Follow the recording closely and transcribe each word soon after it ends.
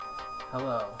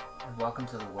Hello, and welcome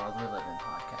to the World We Live In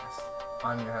podcast.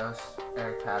 I'm your host,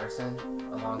 Eric Patterson.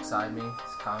 Alongside me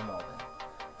is Kyle Molden.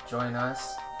 Join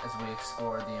us as we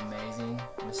explore the amazing,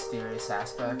 mysterious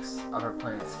aspects of our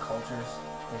planet's cultures,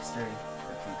 history,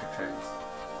 and future trends.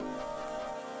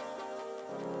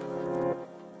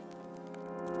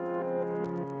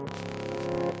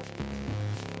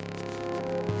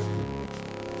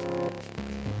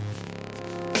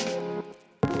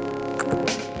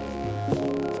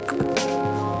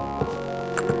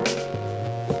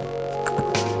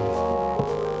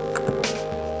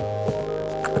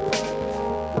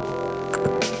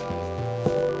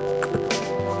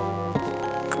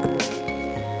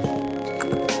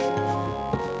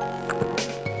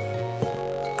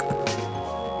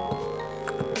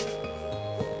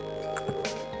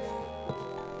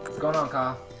 What's going on,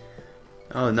 Kyle?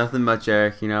 Oh, nothing much,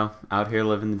 Eric. Out here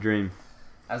living the dream.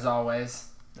 As always.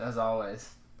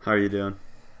 How are you doing?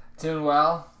 Doing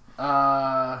well.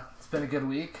 It's been a good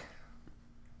week.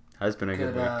 Has been a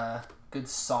good week. Good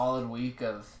solid week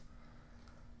of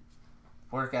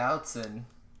workouts and.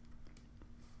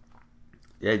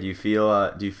 Yeah, do you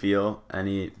feel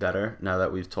any better now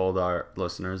that we've told our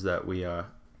listeners that we are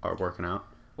working out?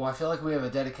 Well, I feel like we have a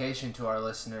dedication to our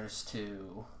listeners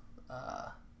to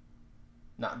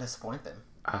not disappoint them.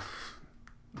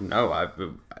 No,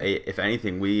 if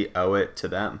anything, we owe it to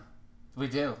them. We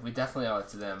do. We definitely owe it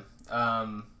to them.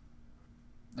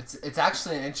 It's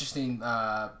actually an interesting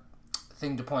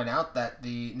thing to point out that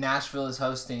the Nashville is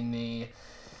hosting the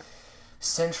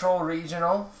Central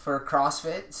Regional for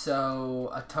CrossFit. So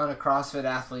a ton of CrossFit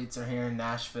athletes are here in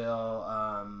Nashville.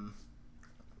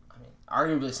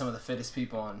 Arguably some of the fittest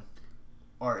people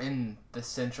in the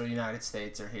Central United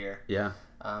States are here. Yeah.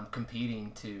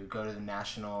 Competing to go to the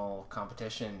national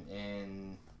competition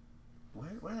in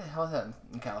where the hell is that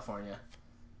in California?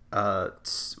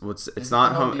 It's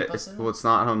not Home Depot. It's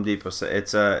not Home Depot.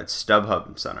 It's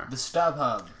StubHub Center. The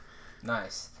StubHub,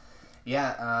 nice.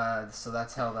 Yeah. So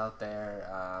that's held out there.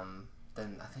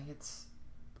 Then I think it's.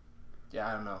 Yeah,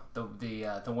 I don't know.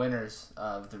 The winners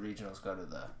of the regionals go to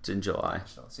the. It's in July.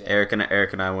 Nationals, yeah.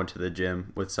 Eric and I went to the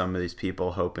gym with some of these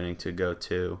people hoping to go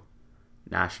to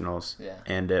nationals. Yeah.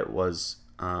 And it was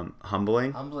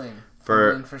humbling. Humbling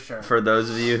for sure. For those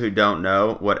of you who don't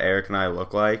know what Eric and I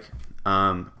look like,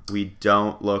 we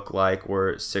don't look like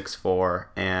we're 6'4"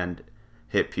 and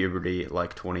hit puberty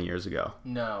like 20 years ago.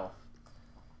 No.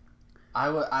 I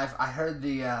heard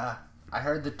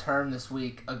the term this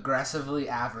week, aggressively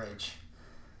average.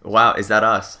 Wow, is that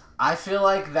us? I feel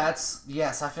like that's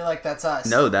us.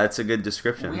 No, that's a good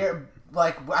description. We're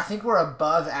I think we're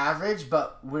above average,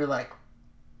 but we're like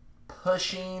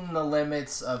pushing the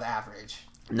limits of average.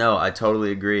 No, I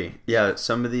totally agree. Yeah,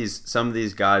 some of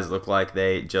these guys look like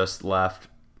they just left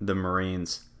the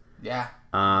Marines. Yeah,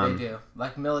 they do.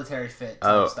 Like military fit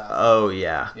type stuff. Oh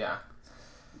yeah. Yeah.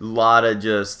 A lot of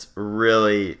just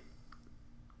really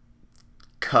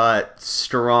cut,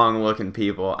 strong looking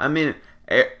people. I mean,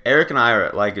 Eric and I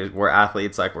are we're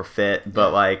athletes, we're fit,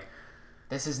 but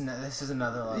this is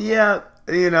another level. Yeah,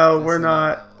 we're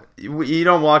not. You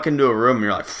don't walk into a room and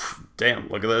you're like, damn,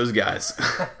 look at those guys.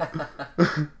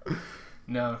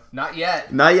 No, not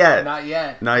yet. Not yet.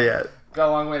 Got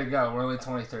a long way to go. We're only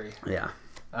 23. Yeah.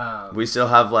 We still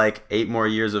have 8 more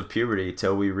years of puberty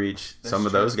till we reach some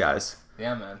of those guys.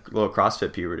 Yeah, man. A little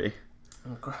CrossFit puberty.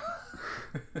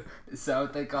 Is that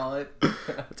what they call it?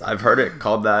 I've heard it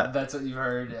called that. That's what you've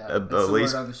heard, yeah. At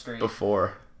least on the street.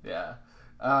 Before. Yeah.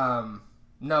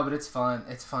 No, but it's fun.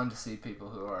 It's fun to see people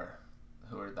who are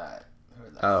that.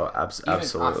 Oh,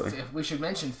 absolutely. We should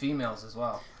mention females as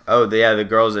well. Oh, the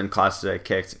girls in class today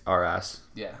kicked our ass.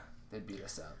 Yeah, they beat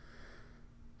us up.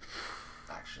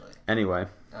 Actually. Anyway.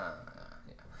 Yeah.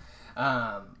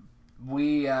 I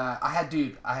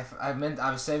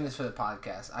was saving this for the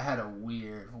podcast. I had a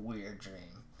weird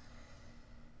dream.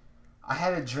 I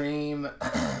had a dream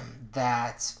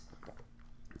that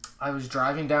I was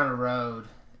driving down a road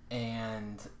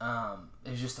and it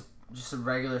was just a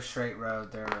regular straight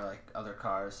road. There were other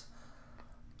cars,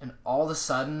 and all of a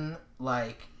sudden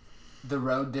the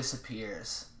road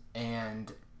disappears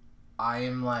and I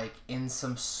am in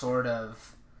some sort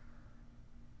of,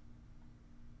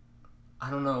 I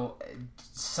don't know,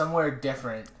 somewhere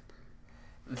different.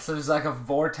 So there's a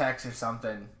vortex or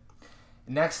something.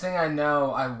 Next thing I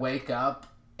know, I wake up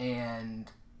and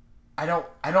I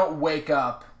don't wake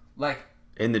up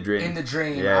in the dream. In the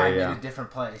dream, I'm in a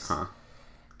different place. Huh.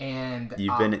 And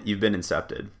you've been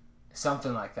incepted.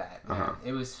 Something like that. Man.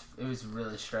 It was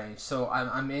really strange. So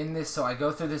I'm in this. So I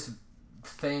go through this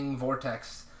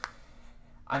vortex.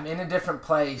 I'm in a different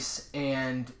place,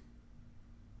 and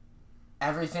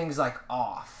everything's like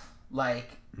off.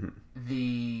 Like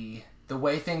the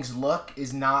way things look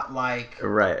is not like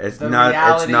right. It's the not.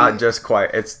 reality, It's not just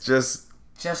quite. It's just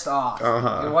off.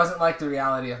 Uh-huh. It wasn't like the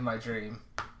reality of my dream.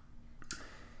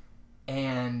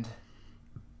 And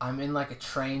I'm in like a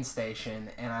train station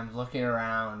and I'm looking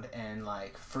around and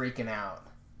like freaking out.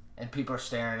 And people are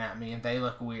staring at me and they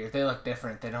look weird. They look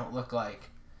different. They don't look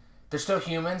like... They're still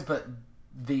humans, but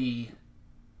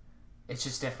it's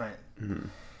just different.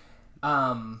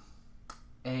 Mm-hmm.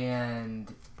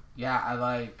 And yeah, I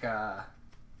like...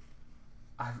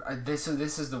 This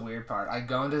is the weird part. I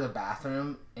go into the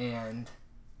bathroom and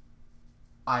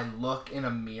I look in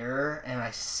a mirror and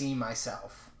I see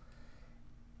myself.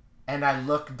 And I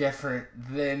look different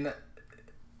than...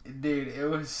 Dude, it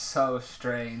was so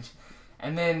strange.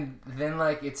 And then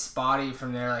like it's spotty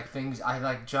from there. Like things, I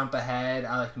like jump ahead.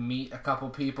 I like meet a couple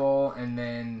people, and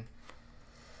then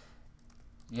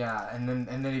yeah, and then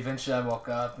eventually I woke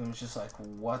up and was just like,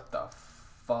 what the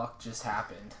fuck just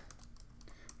happened?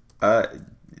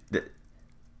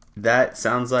 That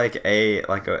sounds like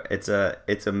it's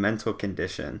a mental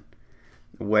condition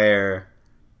where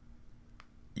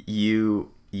you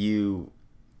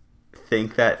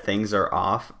think that things are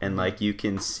off and like you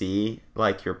can see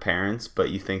like your parents, but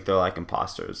you think they're like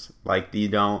imposters. Like you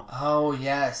don't. Oh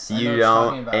yes, you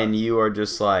don't, and you are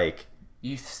just like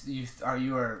you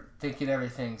are thinking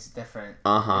everything's different.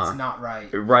 It's not right.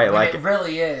 Right, when like it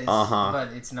really is.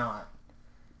 But it's not,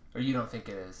 or you don't think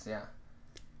it is. Yeah.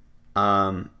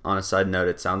 On a side note,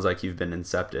 it sounds like you've been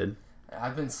incepted.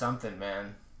 I've been something,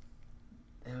 man.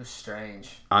 It was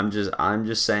strange. I'm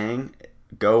just saying.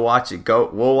 Go watch it.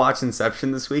 We'll watch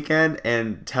Inception this weekend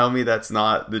and tell me that's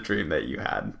not the dream that you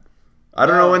had. I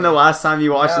don't know when the last time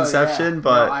you watched Inception,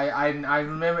 but... No, I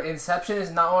remember Inception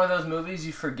is not one of those movies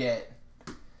you forget.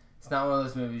 It's not one of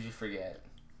those movies you forget.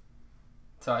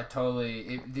 So I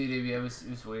totally... It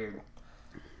was weird.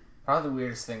 Probably the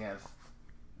weirdest thing I've...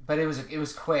 But it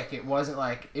was quick. It wasn't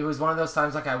like... It was one of those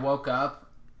times like I woke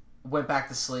up, went back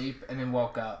to sleep, and then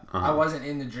woke up. I wasn't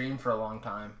in the dream for a long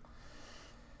time.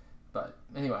 But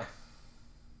anyway,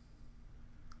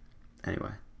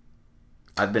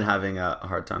 I've been having a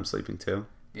hard time sleeping too.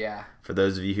 Yeah. For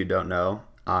those of you who don't know,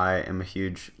 I am a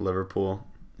huge Liverpool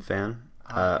fan.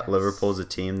 Yes. Liverpool is a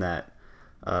team that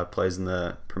plays in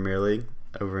the Premier League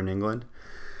over in England,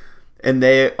 and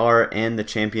they are in the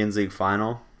Champions League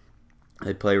final.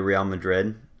 They play Real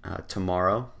Madrid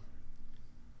tomorrow,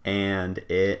 and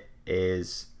it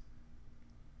is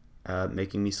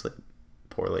making me sleep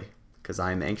poorly. Because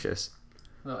I'm anxious.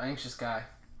 A little anxious guy.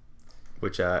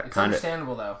 Which it's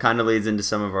understandable, though. Kind of leads into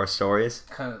some of our stories.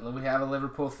 We have a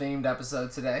Liverpool-themed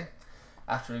episode today.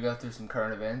 After we go through some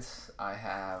current events, I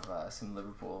have some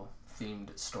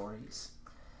Liverpool-themed stories.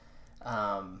 Do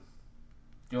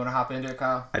you want to hop into it,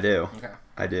 Kyle? I do. Okay.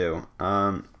 I do.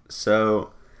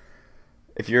 So,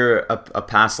 if you're a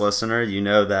past listener, you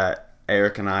know that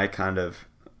Eric and I kind of...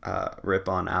 rip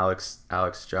on Alex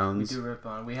Jones.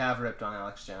 We have ripped on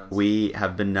Alex Jones. We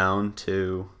have been known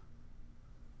to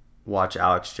watch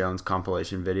Alex Jones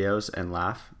compilation videos and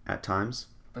laugh at times.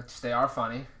 But they are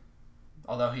funny.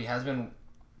 Although he has been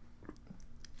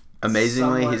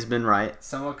amazingly he's been right.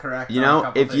 Somewhat correct. You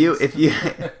know, if you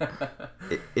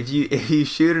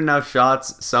shoot enough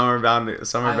shots, some are bound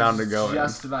to go in. I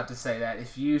was just about to say that.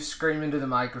 If you scream into the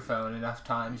microphone enough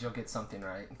times, you'll get something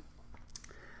right.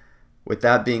 With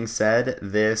that being said,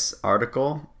 this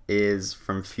article is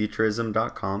from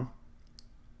Futurism.com.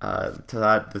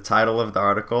 The title of the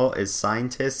article is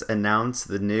Scientists Announce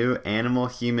the New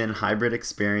Animal-Human Hybrid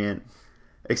Experiment,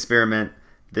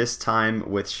 this time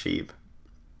with sheep.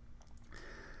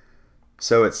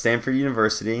 So at Stanford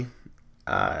University,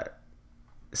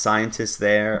 scientists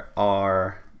there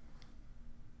are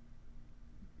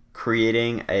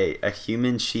creating a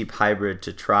human-sheep hybrid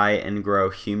to try and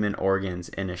grow human organs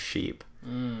in a sheep.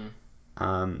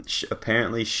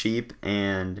 Apparently sheep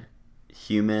and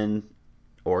human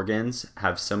organs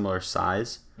have similar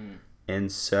size.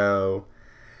 And so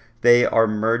they are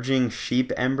merging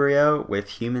sheep embryo with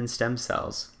human stem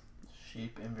cells.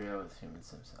 Sheep embryo with human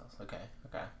stem cells. Okay.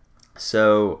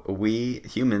 So we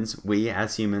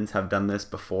as humans have done this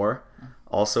before.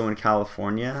 Also in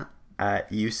California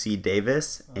at UC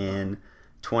Davis in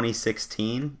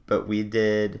 2016, but we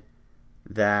did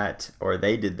that, or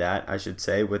they did that, I should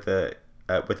say, with a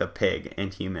pig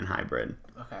and human hybrid.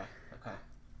 Okay.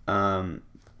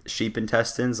 Sheep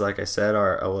intestines, like I said,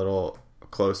 are a little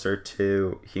closer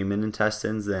to human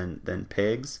intestines than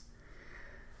pigs.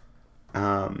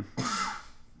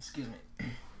 Excuse me.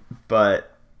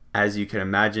 But as you can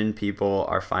imagine, people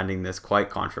are finding this quite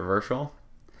controversial.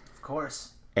 Of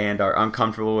course. and are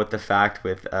uncomfortable with the fact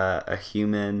with a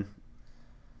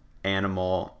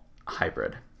human-animal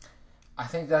hybrid. I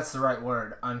think that's the right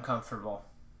word, uncomfortable.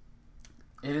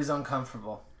 It is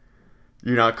uncomfortable.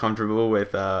 You're not comfortable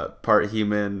with part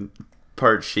human,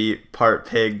 part sheep, part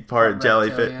pig, part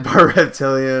jellyfish, part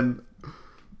reptilian.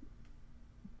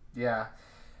 Yeah.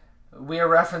 We are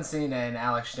referencing an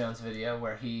Alex Jones video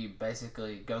where he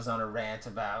basically goes on a rant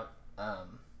about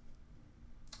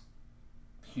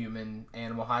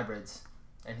human-animal hybrids.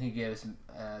 And he gives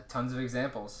tons of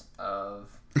examples of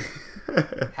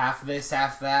half this,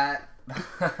 half that.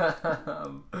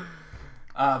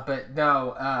 But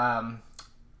no,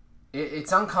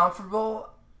 it's uncomfortable.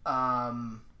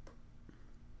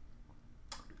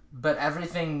 But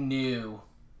everything new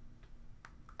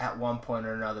at one point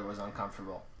or another was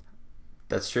uncomfortable.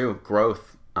 That's true.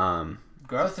 Growth.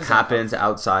 Growth happens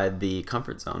outside the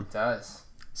comfort zone. It does.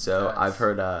 So I've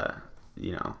heard,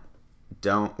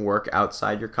 don't work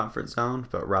outside your comfort zone,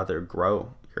 but rather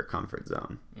grow your comfort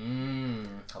zone.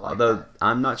 Although that.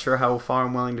 I'm not sure how far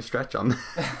I'm willing to stretch on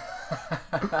that.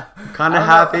 I'm kind of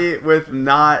happy with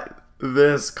not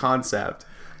this concept.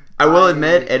 I will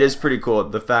admit it is pretty cool.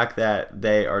 The fact that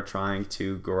they are trying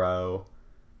to grow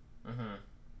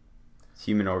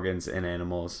human organs in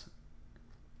animals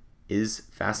is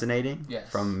fascinating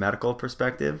from a medical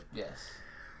perspective. Yes.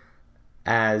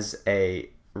 As a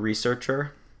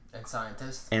researcher and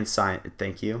scientist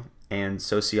thank you, and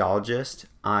sociologist,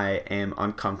 I am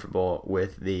uncomfortable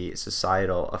with the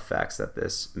societal effects that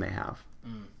this may have.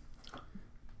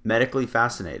 Medically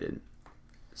fascinated,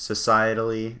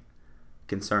 societally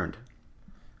concerned.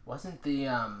 Wasn't the you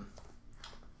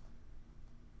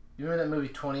remember that movie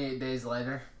 28 Days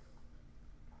Later?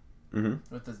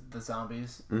 With the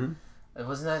zombies?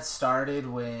 Wasn't that started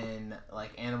when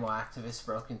like animal activists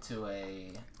broke into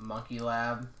a monkey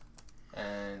lab,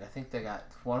 and I think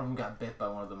one of them got bit by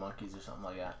one of the monkeys or something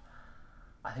like that.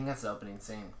 I think that's the opening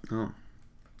scene. I'm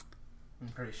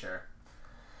pretty sure.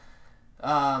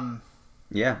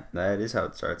 Yeah, that is how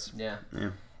it starts. Yeah.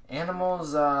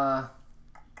 Animals, I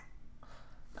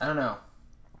don't know.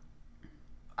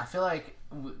 I feel like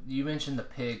you mentioned the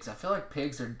pigs. I feel like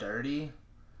pigs are dirty.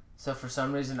 So for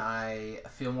some reason, I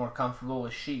feel more comfortable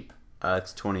with sheep.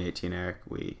 It's 2018, Eric.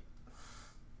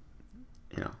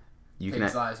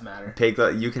 Pigs' lives matter.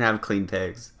 You can have clean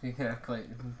pigs. You can have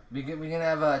clean. We can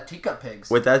have teacup pigs.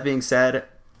 With that being said,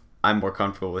 I'm more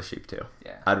comfortable with sheep too.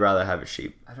 Yeah. I'd rather have a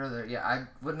sheep. I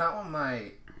would not want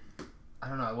I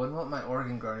wouldn't want my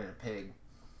organ grown in a pig.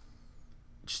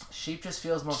 Sheep just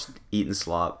feels more... Eating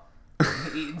slop.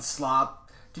 Eating slop.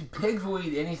 Dude, pigs will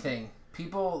eat anything.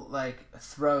 People,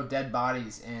 throw dead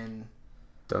bodies in...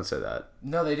 Don't say that.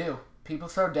 No, they do. People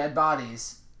throw dead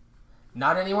bodies.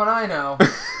 Not anyone I know.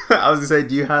 I was going to say,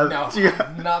 do you have... No,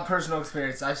 not personal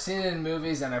experience. I've seen it in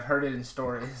movies and I've heard it in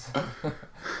stories.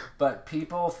 But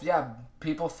people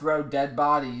throw dead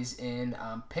bodies in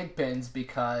pig pens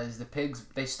because the pigs,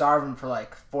 they starve them for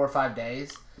 4 or 5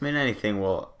 days. I mean, anything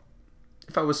will...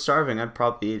 If I was starving, I'd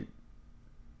probably eat.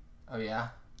 Oh, yeah?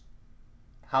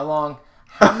 How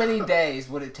many days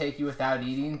would it take you without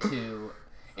eating to...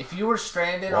 If you were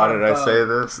stranded on a boat... Why did I say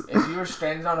this? If you were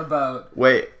stranded on a boat...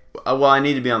 Wait, well, I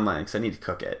need to be on land because I need to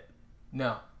cook it.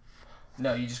 No,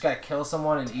 you just gotta kill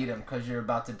someone and eat them because you're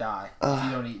about to die if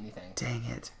you don't eat anything. Dang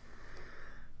it.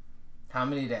 How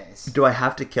many days? Do I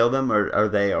have to kill them or are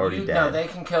they already dead? No, they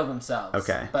can kill themselves.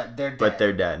 Okay. But they're dead. But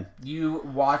they're dead. You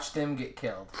watch them get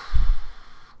killed.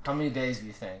 How many days do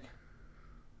you think?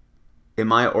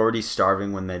 Am I already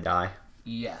starving when they die?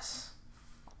 Yes.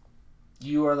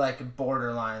 You are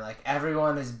borderline.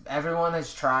 Everyone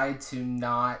has tried to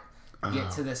not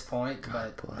get to this point,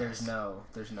 God but bless. there's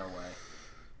no way.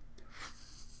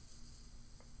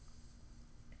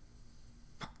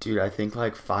 Dude, I think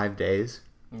 5 days.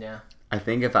 Yeah. I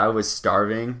think if I was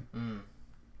starving,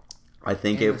 I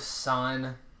think in the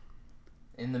sun,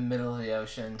 in the middle of the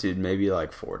ocean. Dude, maybe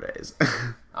 4 days.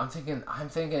 I'm thinking,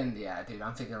 yeah, dude,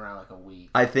 I'm thinking around a week.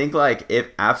 I think if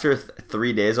after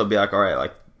 3 days, I'll be all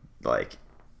right, oh,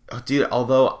 dude,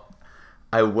 although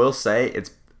I will say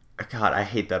it's, God, I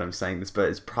hate that I'm saying this, but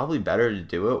it's probably better to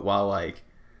do it while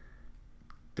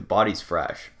the body's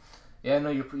fresh. Yeah, no,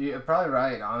 you're probably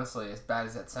right, honestly, as bad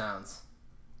as that sounds.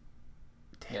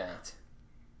 Damn it.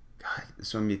 God,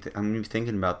 so I'm going to be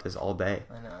thinking about this all day.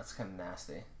 I know, it's kind of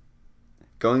nasty.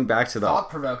 Going back to the...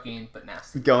 Thought-provoking, but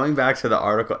nasty. Going back to the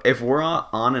article, if we're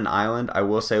on an island, I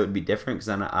will say it would be different, because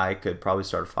then I could probably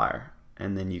start a fire,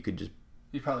 and then you could just...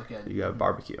 You probably could. You have a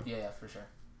barbecue. Yeah, for sure.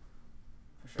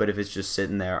 But if it's just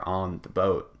sitting there on the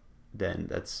boat, then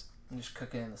that's... You just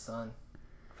cook it in the sun.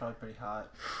 Probably pretty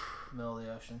hot. middle of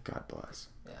the ocean. God bless.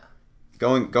 Yeah.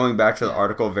 Going back to the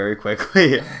article very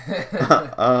quickly.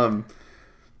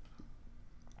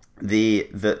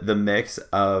 The mix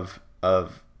of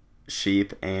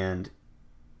sheep and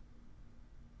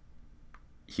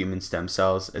human stem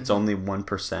cells, it's only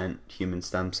 1% human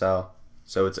stem cell.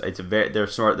 So it's a very they're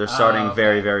starting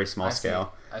very small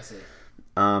scale. I see.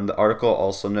 The article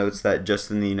also notes that just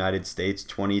in the United States,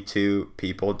 22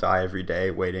 people die every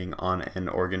day waiting on an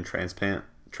organ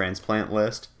transplant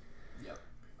list. Yep.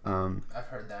 I've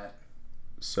heard that.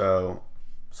 So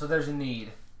there's a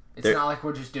need. It's not like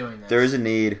we're just doing this. There is a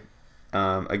need.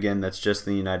 Again, that's just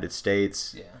in the United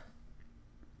States. Yeah.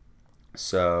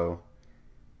 So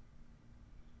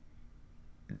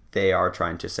they are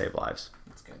trying to save lives.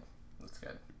 That's good. That's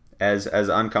good. As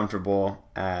uncomfortable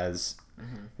as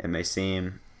it may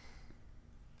seem,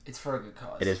 it's for a good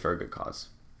cause. It is for a good cause.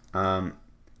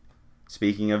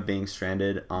 Speaking of being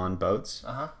stranded on boats,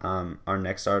 our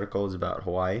next article is about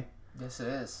Hawaii. Yes, it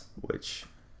is. Which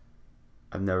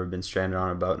I've never been stranded on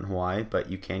a boat in Hawaii,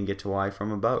 but you can get to Hawaii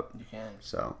from a boat. You can.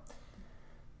 So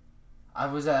I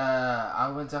went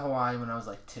to Hawaii when I was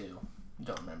like 2.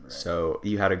 Don't remember it. So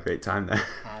you had a great time there.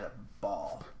 Had a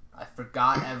ball. I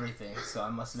forgot everything, so I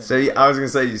must have been. So I was gonna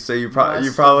say, so you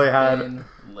probably had.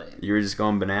 Lit. You were just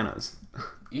going bananas.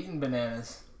 Eating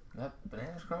bananas. That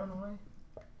bananas growing away.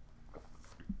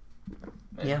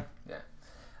 Maybe. Yeah. Yeah.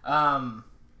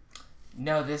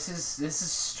 No, this is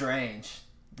strange.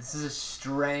 This is a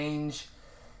strange.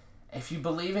 If you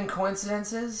believe in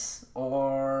coincidences,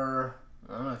 or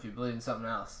I don't know if you believe in something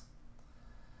else.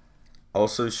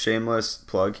 Also, shameless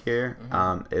plug here.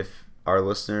 If our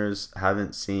listeners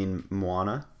haven't seen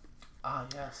Moana,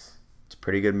 Yes, it's a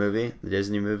pretty good movie, the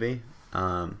Disney movie.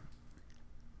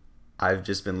 I've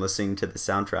just been listening to the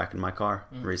soundtrack in my car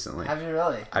recently. Have you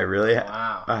really? I really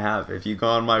Wow. I have. If you go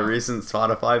on my recent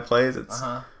Spotify plays, it's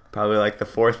probably like the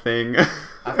 4th thing.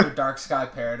 After Dark Sky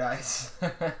Paradise.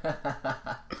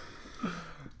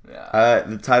 Yeah.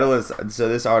 The title is, so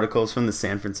this article is from the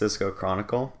San Francisco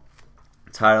Chronicle.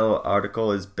 The title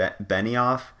article is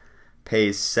Benioff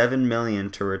pays $7 million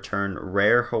to return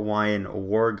rare Hawaiian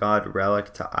war god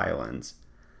relic to islands.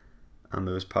 It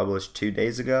was published 2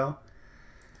 days ago.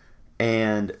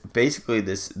 And basically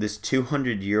this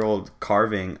 200-year-old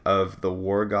carving of the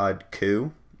war god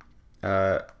Ku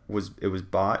was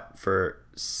bought for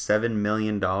 $7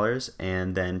 million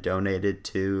and then donated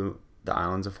to the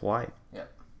islands of Hawaii.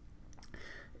 Yep.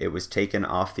 It was taken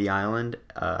off the island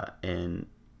in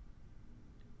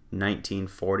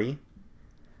 1940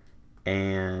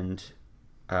 and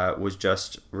was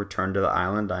just returned to the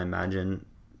island, I imagine,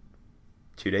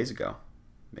 2 days ago,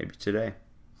 maybe today.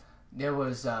 It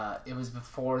was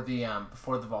before the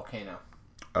volcano.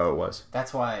 Oh, it was.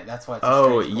 That's why. It's a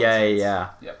oh, strange yeah.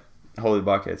 Yep. Holy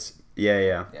buckets.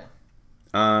 Yeah.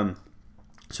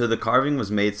 So the carving was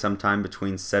made sometime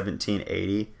between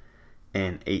 1780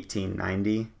 and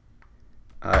 1890.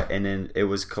 And then it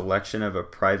was a collection of a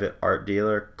private art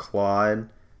dealer, Claude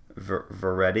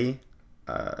Veretti,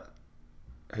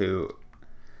 who,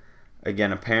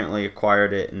 again, apparently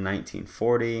acquired it in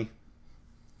 1940.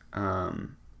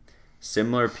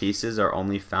 Similar pieces are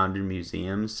only found in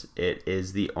museums. It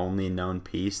is the only known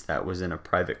piece that was in a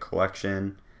private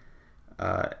collection.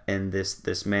 And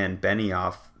this man,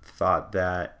 Benioff, thought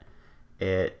that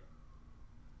it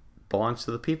belongs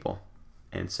to the people.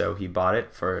 And so he bought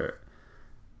it for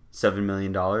 $7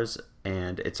 million.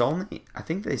 And it's only, I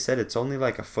think they said it's only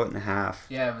like 1.5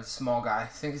 feet. Yeah, it was a small guy. I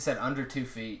think he said under 2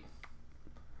 feet.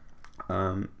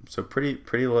 So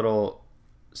pretty little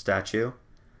statue.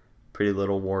 Pretty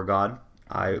little war god.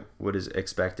 I was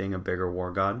expecting a bigger war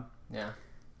god. Yeah.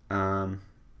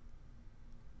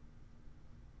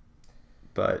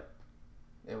 But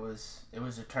it was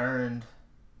returned,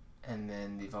 and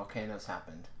then the volcanoes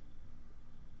happened.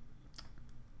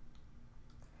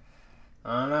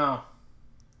 I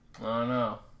don't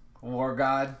know. War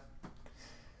god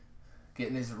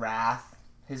getting his wrath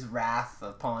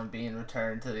upon being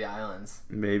returned to the islands.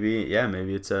 Maybe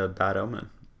it's a bad omen.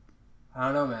 I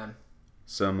don't know, man.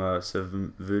 Some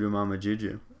voodoo mama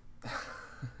juju.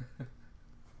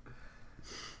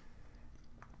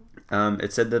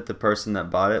 It said that the person that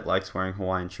bought it likes wearing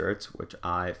Hawaiian shirts, which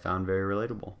I found very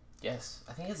relatable. Yes.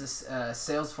 I think it's a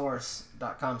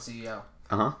Salesforce.com CEO.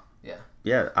 Uh-huh. Yeah.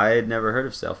 Yeah, I had never heard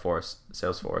of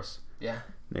Salesforce. Yeah.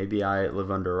 Maybe I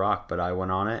live under a rock, but I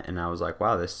went on it and I was like,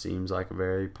 wow, this seems like a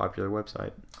very popular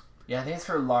website. Yeah, I think it's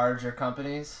for larger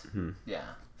companies. Mm-hmm. Yeah,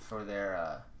 for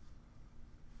their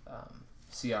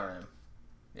CRM.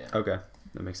 Yeah. Okay,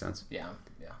 that makes sense. Yeah.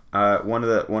 One of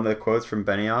the quotes from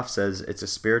Benioff says it's a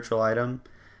spiritual item,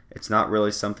 It's not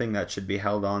really something that should be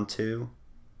held on to.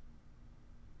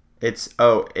 It's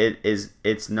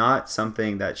not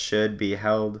something that should be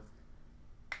held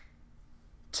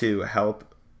to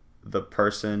help the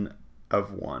person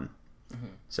of one. Mm-hmm.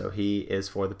 So he is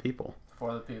for the people.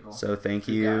 For the people. So thank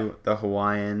you, the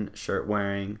Hawaiian shirt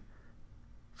wearing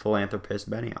philanthropist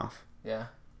Benioff. Yeah,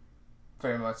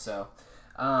 very much so.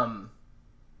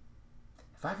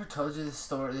 If I ever told you this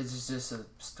story, this is just a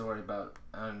story about,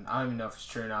 I don't even know if it's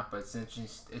true or not, but it's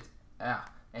interesting. It's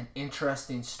an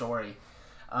interesting story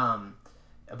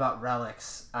about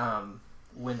relics.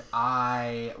 When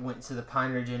I went to the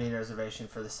Pine Ridge Indian Reservation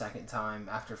for the second time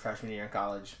after freshman year in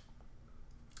college,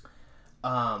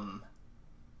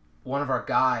 one of our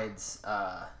guides,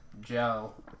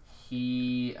 Joe,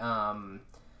 he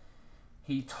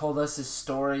told us a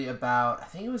story about, I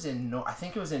think it was in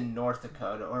North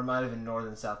Dakota, or it might have been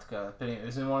northern South Dakota, but it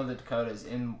was in one of the Dakotas.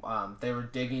 They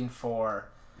were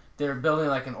building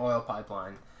like an oil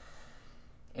pipeline,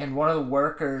 and one of the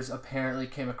workers apparently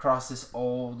came across this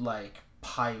old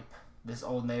pipe, this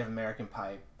old Native American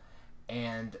pipe,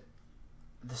 and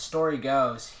the story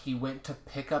goes he went to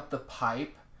pick up the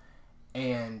pipe,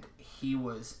 and he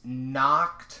was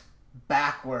knocked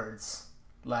backwards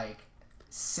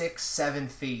 6-7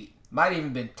 feet, might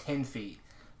even been 10 feet,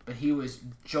 but he was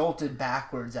jolted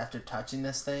backwards after touching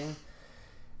this thing,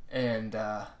 and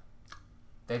no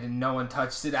one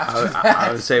touched it after that.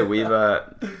 I would say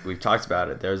we've talked about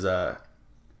it. There's a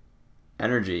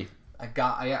energy, a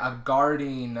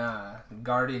guarding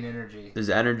energy. There's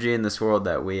energy in this world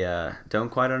that we don't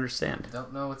quite understand.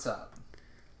 Don't know what's up,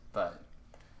 but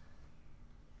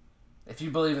if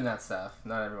you believe in that stuff,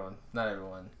 not everyone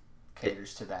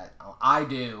caters to that. I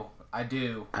do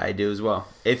as well.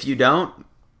 If you don't,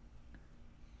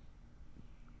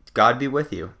 God be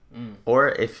with you. Or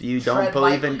if you don't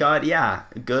believe in God,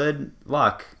 good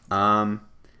luck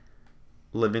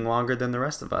living longer than the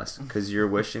rest of us, because you're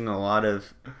wishing a lot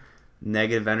of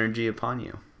negative energy upon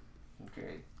you.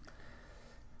 Great.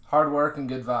 Hard work and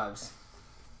good vibes.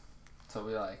 That's what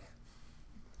we like.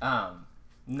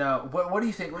 No, what do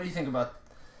you think? What do you think about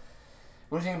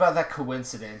that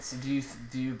coincidence?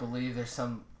 Do you believe there's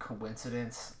some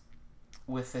coincidence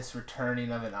with this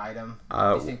returning of an item?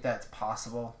 Do you think that's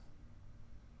possible?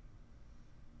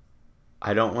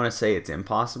 I don't want to say it's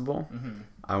impossible. Mm-hmm.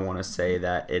 I want to say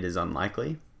that it is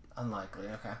unlikely. Unlikely,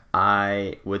 okay.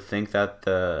 I would think that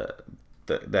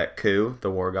that Ku,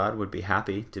 the war god, would be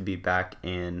happy to be back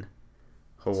in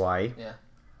Hawaii. Yeah.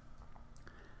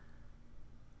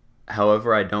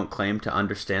 However, I don't claim to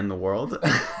understand the world.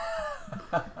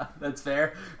 That's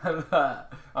fair.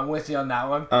 I'm with you on that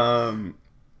one.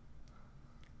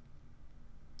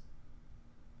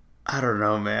 I don't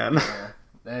know, man. Yeah,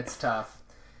 that's tough.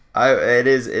 It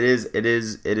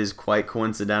is quite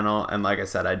coincidental, and like I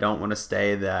said, I don't want to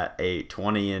say that a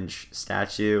 20-inch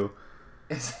statue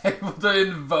is able to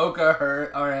invoke a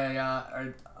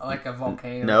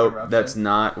volcano. Nope, eruption. That's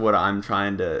not what I'm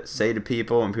trying to say to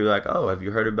people. And people are like, "Oh, have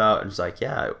you heard about?" And it's like,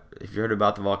 "Yeah, if you heard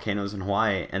about the volcanoes in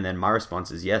Hawaii," and then my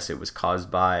response is, "Yes, it was caused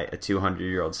by a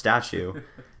 200-year-old statue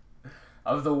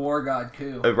of the war god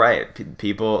Ku." Right?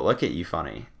 People look at you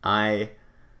funny.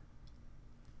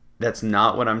 That's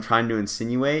not what I'm trying to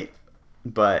insinuate,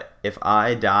 but if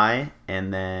I die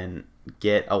and then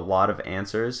get a lot of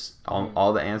answers,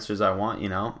 all the answers I want,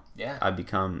 yeah, I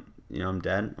become, I'm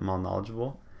dead, I'm all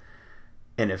knowledgeable.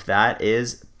 And if that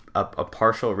is a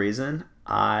partial reason,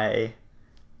 it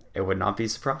would not be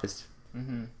surprised.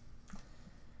 Mm-hmm.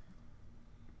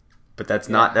 But that's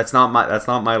not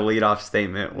my lead off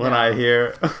statement when I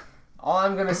hear. All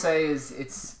I'm gonna say is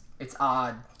it's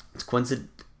odd. It's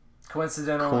coincidental.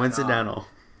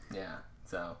 Yeah.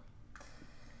 So.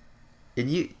 And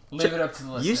you leave it up to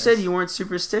the listeners. You said you weren't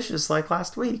superstitious like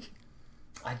last week.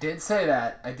 I did say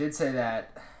that.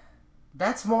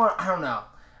 That's more. I don't know.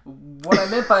 What I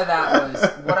meant by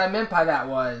that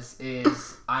was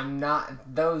I'm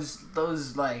not those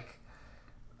like.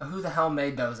 Who the hell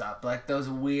made those up? Like those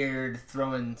weird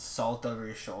throwing salt over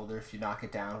your shoulder if you knock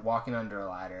it down, walking under a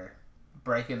ladder,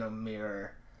 breaking a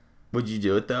mirror. Would you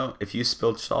do it though? If you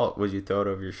spilled salt, would you throw it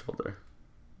over your shoulder?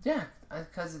 Yeah,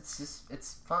 because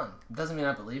it's fun. It doesn't mean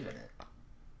I believe in it.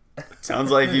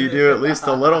 Sounds like you do at least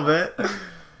a little bit.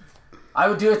 I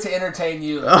would do it to entertain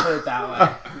you. Let's put it that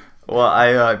way. Well, I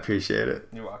appreciate it.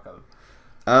 You're welcome.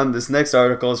 This next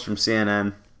article is from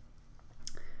CNN.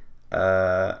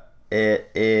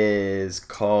 It is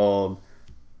called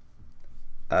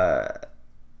How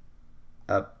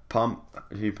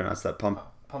do you pronounce that? Pompeo.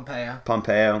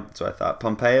 Pompeo. That's what I thought.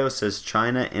 Pompeo says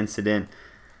China incident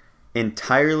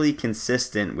entirely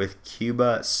consistent with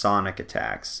Cuba sonic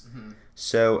attacks. Mm-hmm.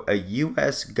 So a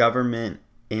U.S. government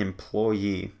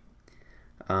employee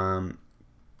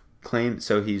claimed,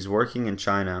 so he's working in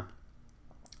China,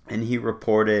 and he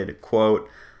reported, quote,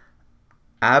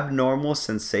 abnormal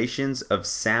sensations of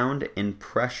sound and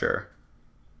pressure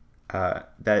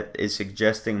that is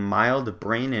suggesting mild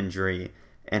brain injury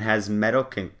and has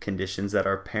medical conditions that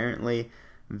are apparently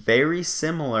very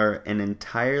similar and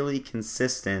entirely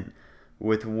consistent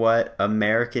with what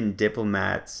American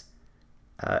diplomats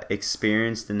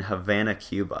experienced in Havana,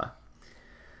 Cuba.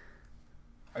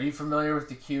 Are you familiar with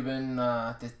the Cuban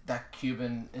that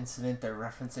Cuban incident they're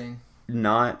referencing?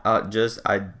 Not I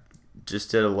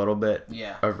just did a little bit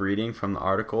Yeah. of reading from the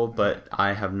article, but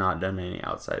I have not done any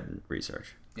outside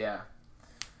research. Yeah.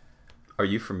 Are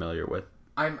you familiar with?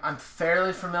 I'm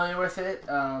fairly familiar with it.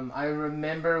 I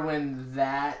remember when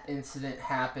that incident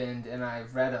happened, and I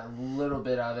read a little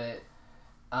bit of it.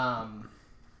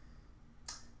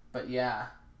 But yeah,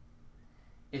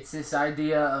 it's this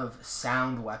idea of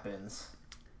sound weapons.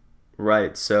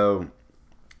 Right. So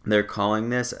they're calling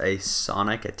this a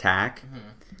sonic attack. Mm-hmm.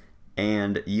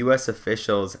 And U.S.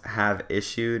 officials have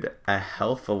issued a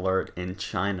health alert in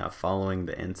China following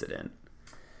the incident.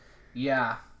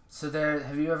 Yeah. So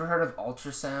have you ever heard of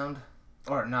ultrasound?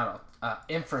 Or not,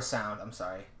 infrasound, I'm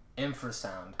sorry.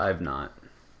 Infrasound. I've not.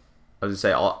 I was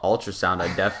going to say ultrasound, I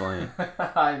definitely...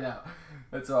 I know.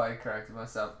 That's why I corrected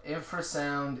myself.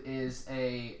 Infrasound is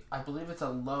I believe it's a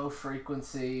low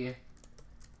frequency...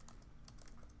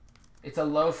 It's a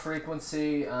low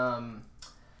frequency... a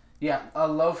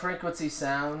low frequency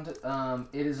sound.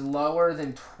 It is lower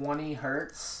than 20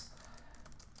 hertz.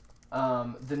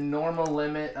 The normal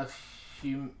limit of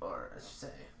it's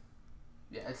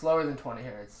lower than 20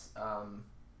 hertz.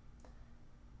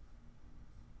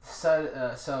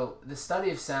 So the study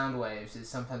of sound waves is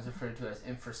sometimes referred to as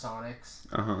infrasonics,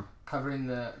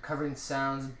 covering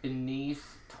sounds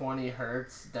beneath 20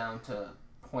 hertz down to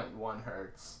 0.1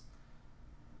 hertz.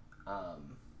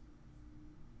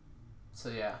 So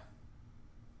yeah.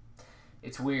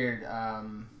 It's weird.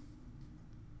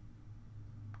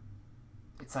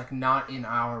 It's like not in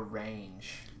our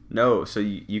range. No, so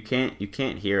you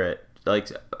can't hear it. Like,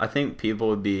 I think people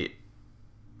would be,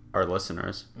 our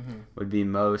listeners would be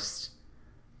most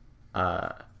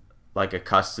like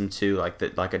accustomed to like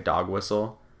a dog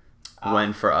whistle.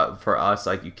 When for us,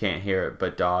 like, you can't hear it,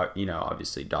 but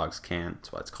obviously dogs can.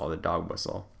 That's why it's called a dog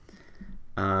whistle.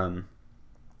 For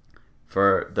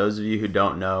those of you who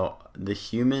don't know, the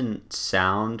human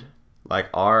sound, like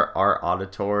our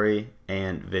auditory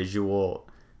and visual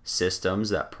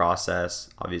systems that process,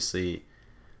 obviously,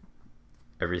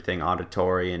 everything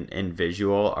auditory and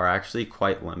visual, are actually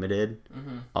quite limited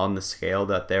on the scale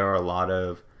that there are a lot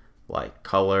of like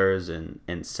colors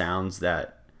and sounds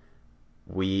that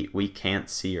we can't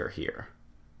see or hear,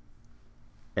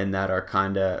 and that are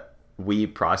kind of, we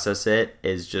process it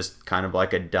as just kind of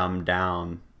like a dumbed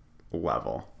down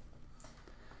level.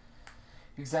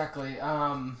 Exactly.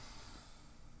 I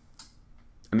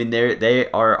mean,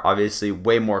 they are obviously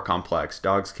way more complex.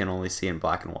 Dogs can only see in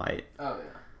black and white. Oh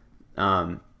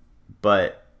yeah.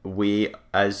 But we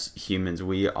as humans,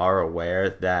 we are aware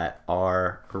that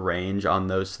our range on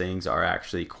those things are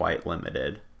actually quite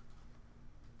limited.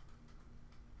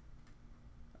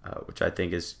 Which I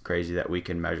think is crazy that we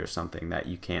can measure something that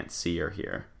you can't see or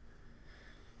hear.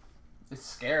 It's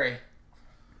scary.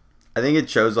 I think it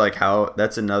shows like how,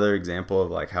 that's another example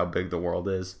of like how big the world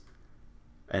is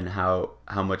and how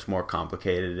much more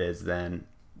complicated it is than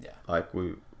like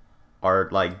our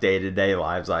like day-to-day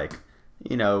lives. Like,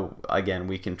 again,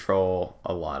 we control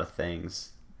a lot of things.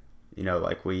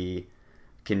 Like we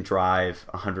can drive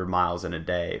 100 miles in a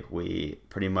day. We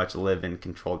pretty much live in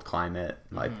controlled climate.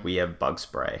 Like we have bug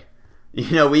spray.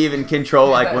 We even control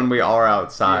like when we are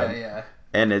outside. Yeah.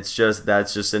 And that's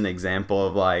just an example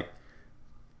of like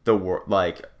the world,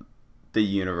 like the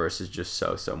universe is just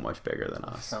so much bigger than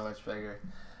us. So much bigger.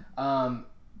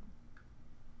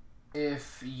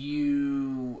 If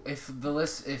you're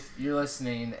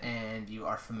listening and you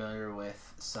are familiar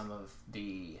with some of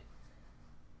the,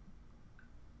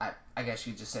 I guess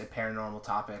you'd just say paranormal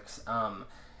topics,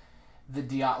 the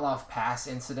Dyatlov Pass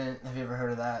incident, have you ever heard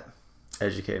of that?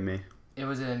 Educate me. It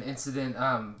was an incident,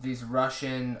 these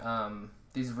Russian, I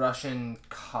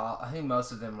think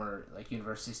most of them were like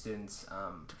university students.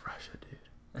 Russia, dude.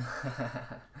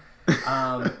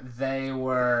 They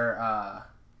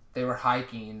were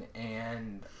hiking,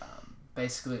 and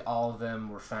basically all of them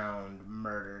were found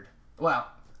murdered. Well,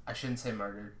 I shouldn't say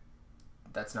murdered.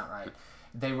 That's not right.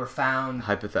 They were found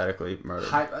hypothetically murdered.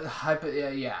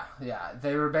 Yeah.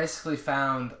 They were basically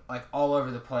found like all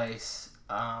over the place.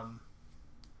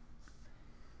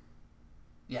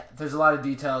 Yeah, there's a lot of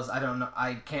details. I don't know.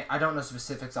 I don't know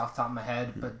specifics off the top of my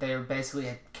head, but they were basically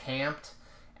had camped,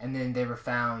 and then they were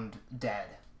found dead.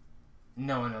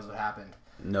 No one knows what happened.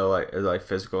 No, like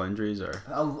physical injuries or.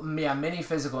 Yeah, many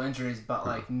physical injuries, but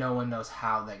like no one knows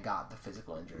how they got the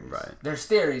physical injuries. Right. There's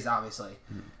theories, obviously,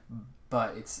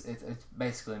 but it's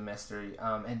basically a mystery.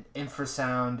 And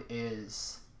infrasound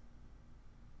is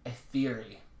a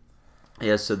theory.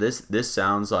 Yeah. So this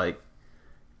sounds like.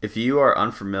 If you are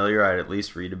unfamiliar, I'd at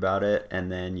least read about it,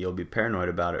 and then you'll be paranoid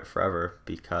about it forever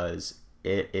because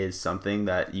it is something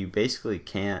that you basically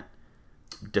can't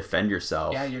defend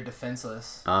yourself. Yeah, you're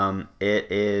defenseless.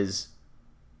 It's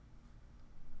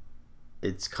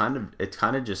kind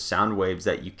of just sound waves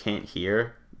that you can't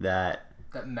hear that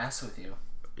mess with you.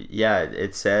 Yeah,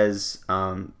 it says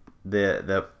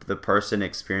the person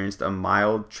experienced a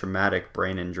mild traumatic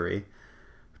brain injury,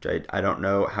 which I don't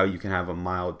know how you can have a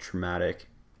mild traumatic.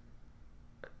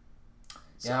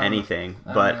 Anything,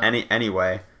 but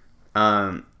anyway,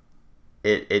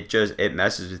 it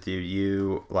messes with you.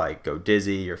 You like go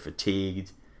dizzy, you're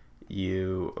fatigued,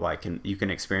 you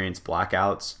can experience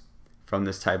blackouts from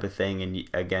this type of thing, and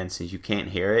again, since you can't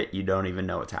hear it, you don't even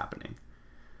know what's happening.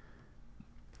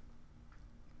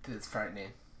 It's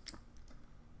frightening.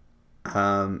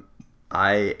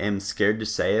 I am scared to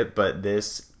say it, but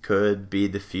this could be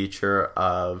the future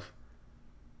of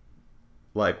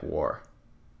like war.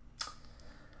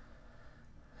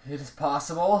 It is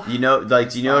possible. Do you know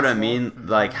what I mean?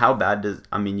 Like, how bad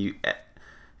you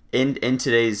in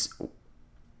today's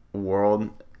world,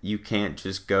 you can't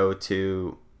just go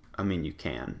to. You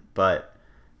can, but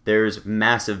there's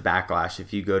massive backlash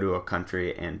if you go to a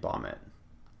country and bomb it.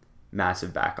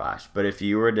 Massive backlash. But if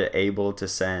you were able to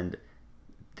send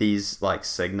these like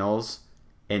signals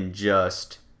and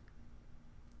just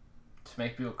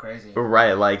make people crazy,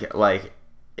 right? Like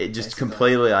it just basically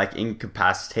completely like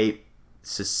incapacitate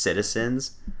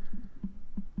citizens.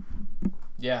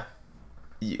 Yeah.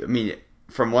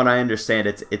 From what I understand,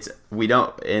 it's we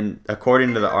don't. And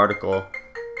according to the article,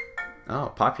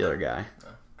 popular guy.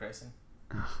 Grayson.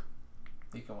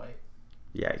 You can wait.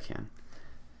 Yeah, I can.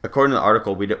 According to the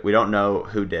article, we don't know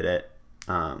who did it.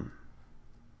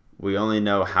 We only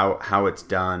know how it's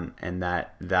done and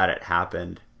that it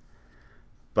happened.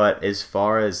 But as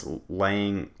far as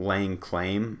laying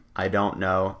claim, I don't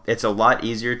know. It's a lot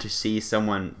easier to see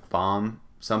someone bomb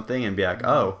something and be like,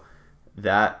 oh,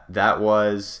 that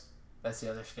was. That's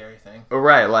the other scary thing.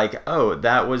 Right, like, oh,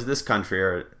 that was this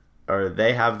country, or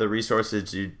they have the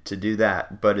resources to do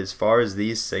that. But as far as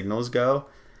these signals go,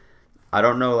 I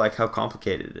don't know like how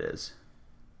complicated it is.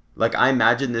 Like, I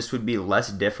imagine this would be less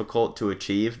difficult to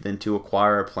achieve than to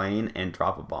acquire a plane and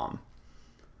drop a bomb.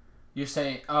 You're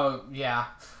saying, oh yeah.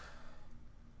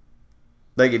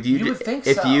 Like if you would think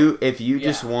if so. if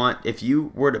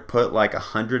you were to put like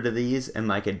 100 of these in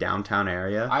like a downtown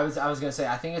area. I was gonna say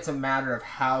I think it's a matter of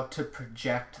how to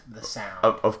project the sound.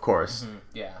 Of course. Mm-hmm.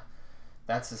 Yeah,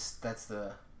 that's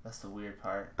the weird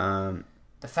part.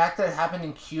 The fact that it happened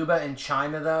in Cuba and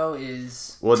China though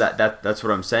is that's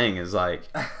what I'm saying is like.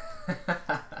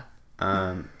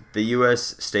 The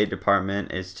U.S. State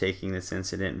Department is taking this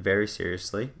incident very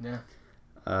seriously.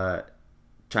 Yeah.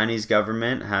 Chinese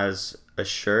government has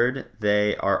assured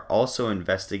they are also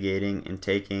investigating and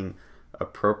taking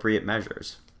appropriate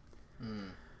measures.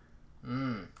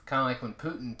 Kind of like when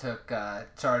Putin took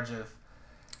charge of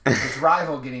his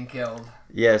rival getting killed.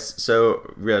 Yes.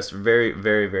 So yes, very,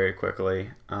 very, very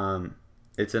quickly.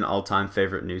 It's an all-time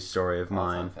favorite news story of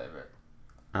mine. All-time favorite.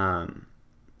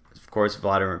 Of course,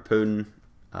 Vladimir Putin.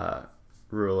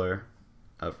 Ruler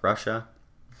of Russia.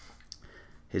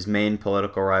 His main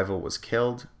political rival was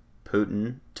killed.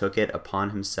 Putin took it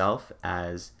upon himself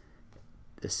as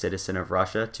a citizen of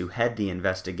Russia to head the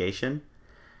investigation,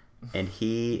 and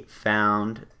he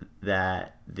found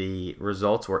that the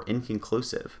results were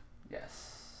inconclusive.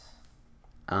 Yes.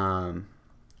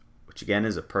 Which again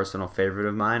is a personal favorite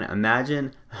of mine.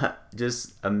 Imagine that.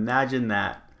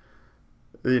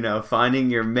 Finding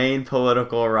your main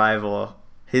political rival.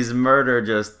 His murder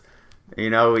just, we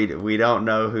don't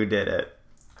know who did it.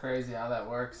 Crazy how that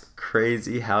works.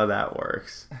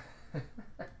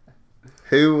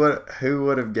 Who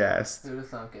would have guessed? Who would have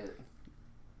thunk it?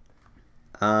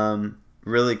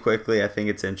 Really quickly, I think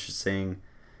it's interesting.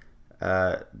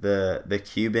 The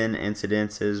Cuban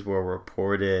incidences were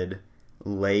reported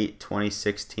late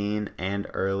 2016 and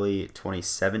early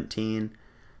 2017.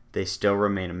 They still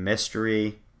remain a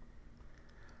mystery.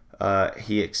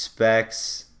 He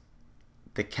expects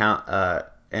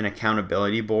an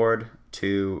accountability board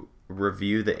to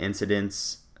review the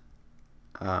incidents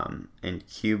in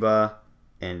Cuba,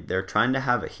 and they're trying to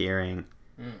have a hearing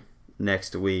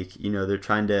next week. They're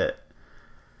trying to.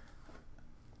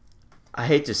 I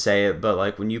hate to say it, but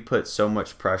like when you put so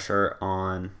much pressure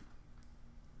on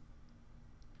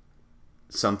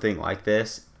something like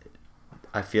this,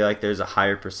 I feel like there's a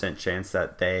higher % chance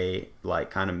that they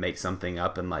like kind of make something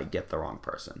up and like get the wrong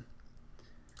person.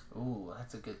 Ooh,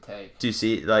 that's a good take. Do you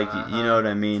see, like, you know what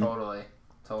I mean? Totally.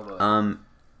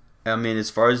 I mean, as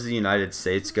far as the United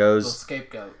States goes, little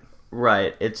scapegoat.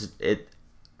 Right.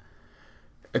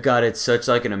 God, it's such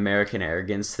like an American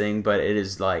arrogance thing, but it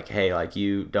is like, hey, like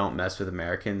you don't mess with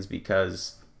Americans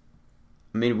because,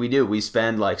 I mean, we do. We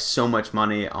spend like so much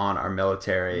money on our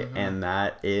military, and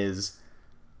that is,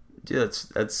 dude,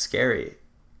 that's scary.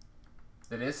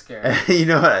 It is scary. you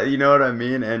know what I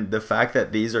mean? And the fact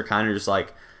that these are kind of just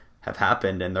like have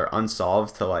happened and they're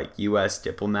unsolved to like U.S.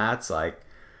 diplomats, like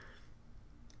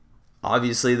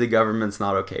obviously the government's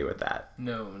not okay with that.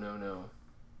 No.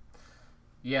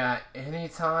 Yeah,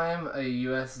 anytime a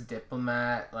U.S.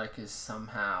 diplomat like is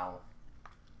somehow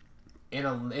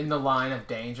in the line of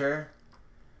danger,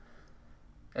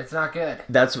 it's not good.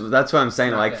 That's what I'm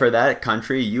saying. Like, for that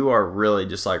country, you are really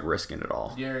just like risking it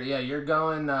all. You're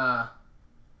going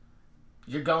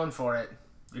for it.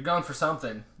 You're going for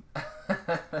something.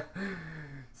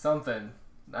 Something.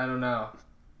 I don't know.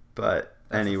 But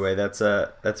anyway, that's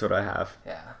what I have.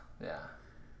 Yeah.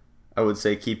 I would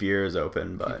say keep your ears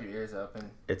open, but keep your ears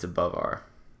open. It's above our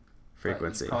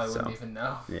frequency. You probably wouldn't even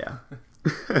know. Yeah.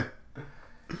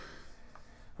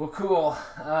 Well, cool.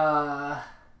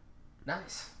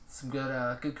 Nice. Some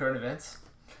good current events.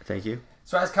 Thank you.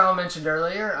 So as Kyle mentioned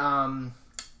earlier,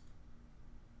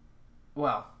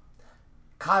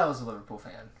 Kyle's a Liverpool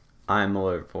fan. I'm a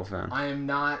Liverpool fan. I am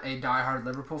not a diehard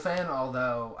Liverpool fan,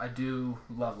 although I do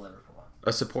love Liverpool.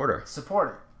 A supporter.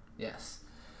 Yes.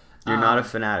 You're not a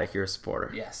fanatic, you're a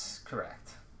supporter. Yes,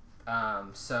 correct.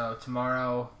 So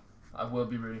tomorrow I will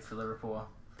be rooting for Liverpool.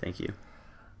 Thank you.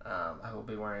 I will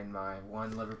be wearing my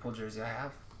one Liverpool jersey I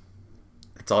have.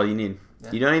 That's all you need.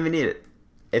 Yeah. You don't even need it.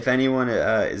 If anyone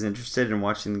is interested in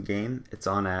watching the game, it's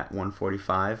on at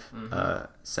 1:45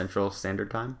 Central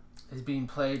Standard Time. It's being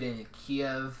played in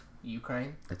Kiev,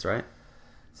 Ukraine. That's right.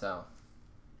 So,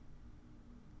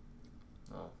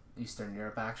 Eastern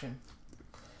Europe action.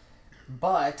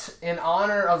 But in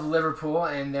honor of Liverpool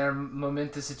and their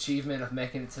momentous achievement of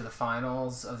making it to the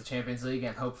finals of the Champions League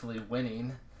and hopefully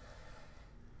winning,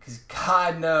 because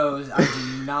God knows I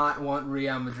do not want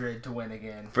Real Madrid to win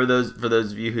again. For those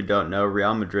of you who don't know,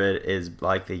 Real Madrid is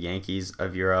like the Yankees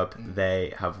of Europe. Mm-hmm.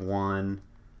 They have won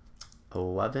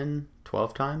 11,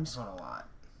 12 times. Won a lot.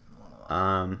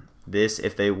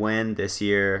 If they win this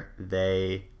year,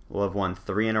 they will have won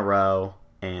 3 in a row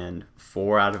and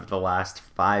 4 out of the last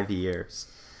 5 years.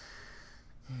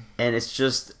 And it's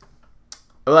just,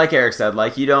 like Eric said,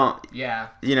 like you don't... Yeah.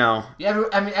 You know... Yeah,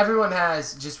 I mean, everyone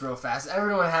has, just real fast,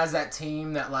 everyone has that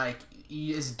team that, like,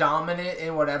 is dominant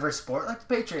in whatever sport, like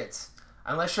the Patriots.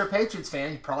 Unless you're a Patriots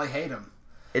fan, you probably hate them.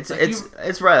 It's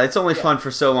right. It's only fun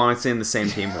for so long seeing the same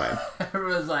team win.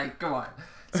 Everyone's like, come on.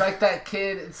 It's like that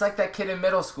kid in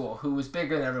middle school who was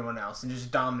bigger than everyone else and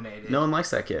just dominated. No one likes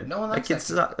that kid. No one likes that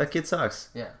kid. That kid sucks.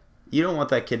 Yeah. You don't want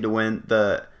that kid to win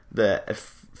the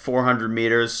 400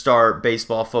 meters, start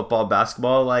baseball, football,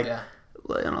 basketball. Like,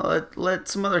 let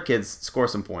some other kids score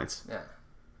some points. Yeah.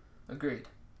 Agreed.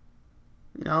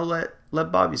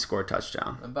 Let Bobby score a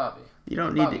touchdown. And Bobby. You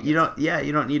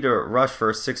don't need to rush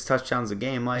for 6 touchdowns a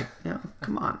game. Like,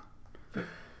 come on.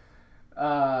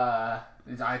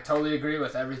 I totally agree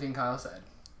with everything Kyle said.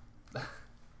 But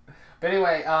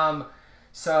anyway,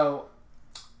 so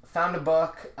found a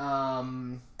book.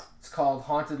 It's called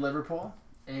Haunted Liverpool,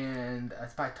 and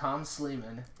it's by Tom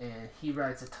Slemen, and he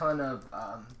writes a ton of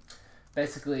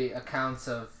basically accounts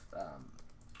of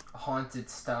haunted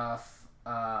stuff.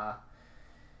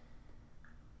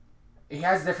 He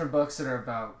has different books that are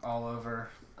about all over.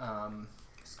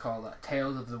 It's called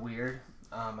Tales of the Weird.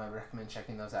 I recommend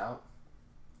checking those out.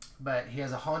 But he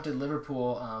has a Haunted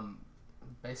Liverpool,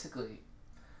 basically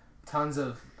tons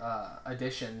of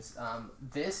editions.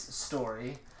 This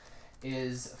story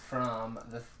is from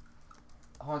the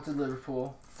Haunted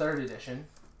Liverpool 3rd edition,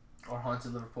 or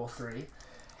Haunted Liverpool 3.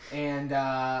 And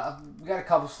we got a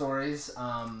couple stories.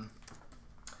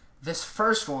 This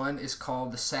first one is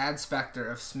called The Sad Spectre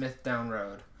of Smithdown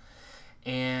Road.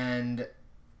 And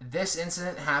this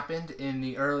incident happened in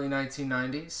the early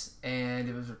 1990s, and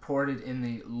it was reported in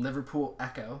the Liverpool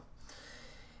Echo.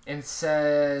 And it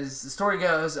says, the story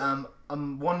goes, one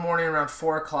morning around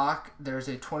 4 o'clock, there's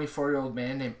a 24-year-old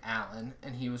man named Alan,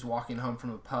 and he was walking home from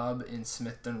a pub in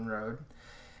Smithton Road.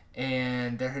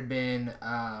 And there had been,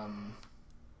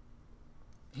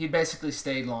 he basically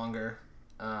stayed longer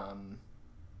than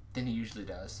he usually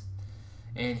does.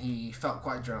 And he felt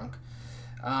quite drunk.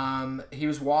 He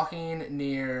was walking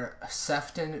near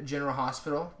Sefton General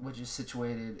Hospital, which is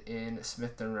situated in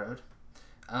Smithton Road.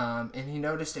 And he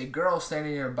noticed a girl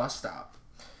standing near a bus stop.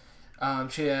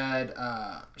 She had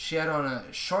on a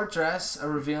short dress, a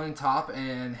revealing top,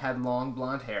 and had long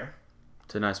blonde hair.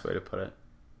 It's a nice way to put it.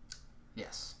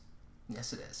 Yes.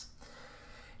 Yes, it is.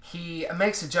 He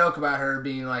makes a joke about her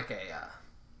being like a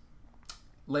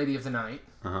lady of the night.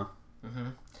 Uh-huh. Mm-hmm.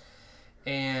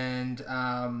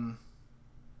 And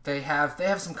they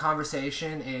have some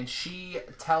conversation, and she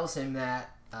tells him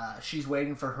that she's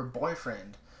waiting for her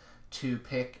boyfriend to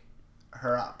pick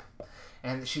her up,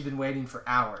 and that she'd been waiting for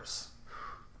hours.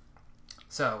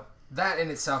 So that in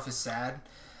itself is sad.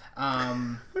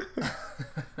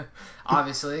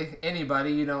 Obviously,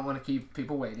 anybody, you don't want to keep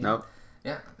people waiting. Nope.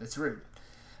 Yeah, it's rude.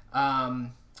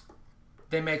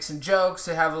 They make some jokes.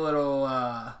 They have a little...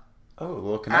 a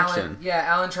little connection.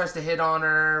 Alan tries to hit on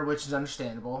her, which is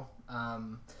understandable. A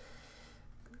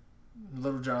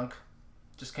little drunk.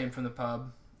 Just came from the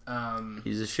pub.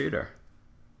 He's a shooter.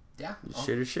 Yeah.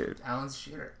 Shoot. Alan's a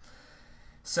shooter.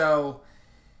 So,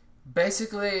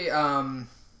 basically, Alan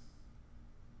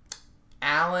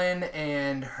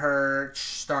and her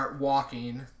start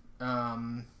walking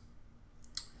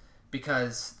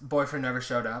because boyfriend never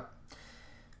showed up.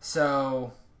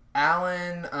 So,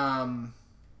 Alan,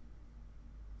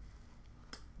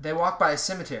 they walk by a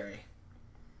cemetery.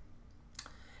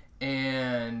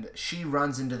 And she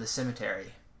runs into the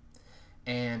cemetery.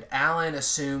 And Alan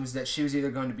assumes that she was either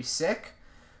going to be sick,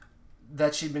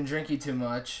 that she'd been drinking too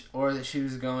much, or that she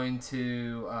was going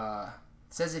to...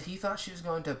 says that he thought she was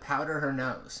going to powder her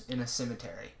nose in a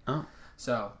cemetery. Oh.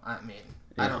 So, I mean,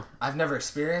 yeah. I've never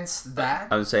experienced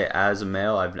that. I would say as a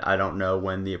male, I don't know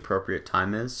when the appropriate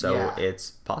time is, so Yeah.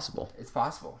 It's possible. It's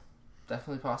possible.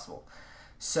 Definitely possible.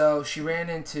 So, she ran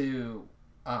into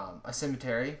a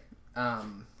cemetery,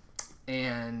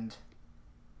 and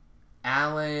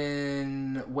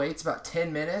Alan waits about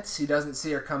 10 minutes. He doesn't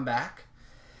see her come back.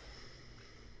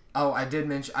 Oh, I did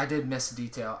miss a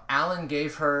detail. Alan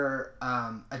gave her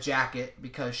a jacket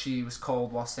because she was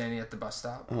cold while standing at the bus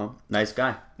stop. Oh, nice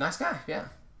guy. Nice guy, yeah.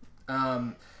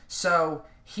 So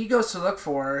he goes to look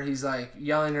for her. He's like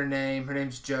yelling her name. Her name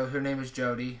is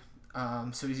Jody.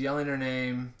 So he's yelling her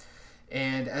name.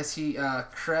 And as he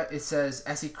crept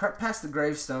past the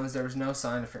gravestones, there was no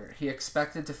sign of her. He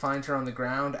expected to find her on the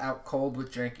ground, out cold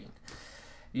with drinking.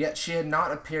 Yet she had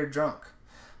not appeared drunk.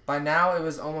 By now, it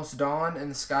was almost dawn, and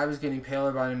the sky was getting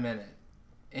paler by the minute.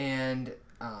 And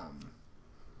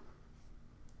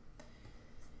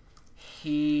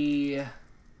he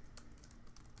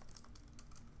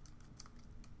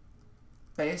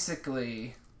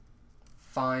basically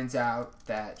finds out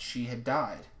that she had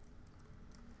died.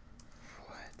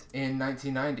 In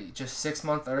 1990, just 6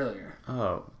 months earlier.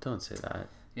 Oh, don't say that.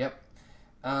 Yep.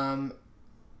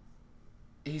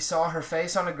 He saw her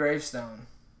face on a gravestone.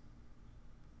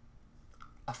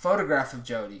 A photograph of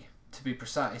Jody, to be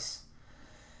precise.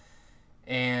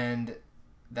 And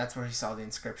that's where he saw the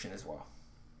inscription as well.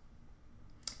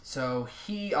 So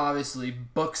he obviously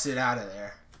books it out of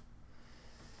there.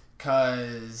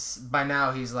 Because by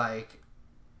now he's like,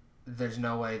 there's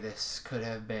no way this could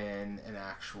have been an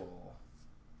actual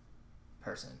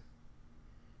person.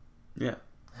 Yeah.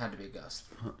 It had to be a ghost.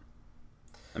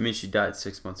 I mean, she died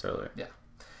 6 months earlier. Yeah.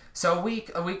 So a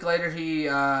week later, he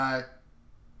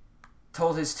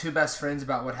told his two best friends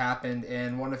about what happened,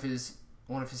 and one of his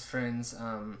friends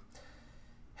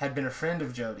had been a friend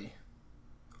of Jody,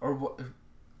 or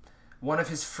one of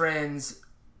his friends'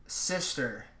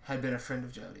 sister had been a friend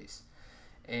of Jody's,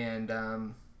 and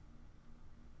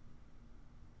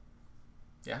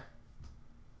yeah,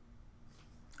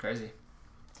 crazy.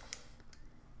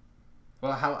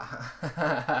 Well,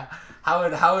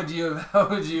 how would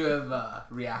you have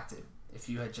reacted if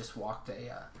you had just walked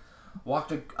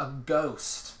a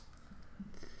ghost?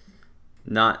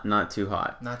 Not too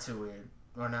hot. Not too weird,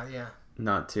 or not? Yeah.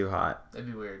 Not too hot. That'd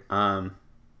be weird.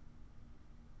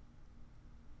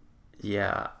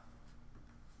 Yeah.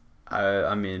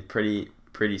 I mean, pretty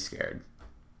scared.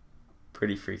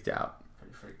 Pretty freaked out.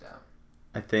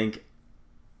 I think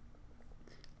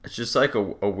it's just like a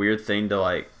weird thing to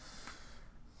like.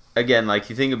 Again, like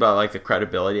you think about like the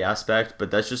credibility aspect, but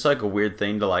that's just like a weird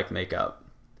thing to like make up.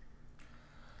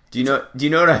 Do you know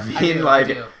what I mean? I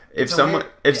do. if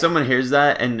someone hears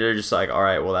that and they're just like, all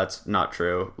right, well, that's not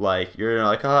true. Like, you're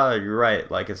like, you're right.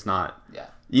 Like, it's not. Yeah.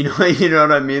 You know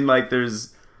what I mean? Like,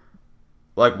 there's,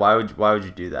 like, why would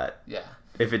you do that? Yeah.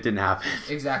 If it didn't happen.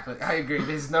 Exactly. I agree.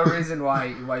 There's no reason why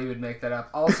you would make that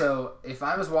up. Also, if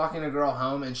I was walking a girl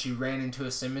home and she ran into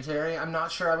a cemetery, I'm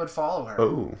not sure I would follow her.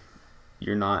 Oh.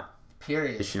 You're not.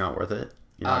 Period. Is she not worth it?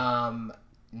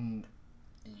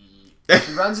 If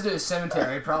she runs into a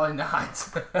cemetery, probably not.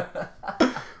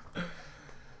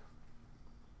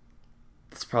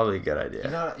 It's probably a good idea.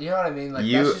 You know what I mean? Like,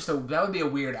 that would be a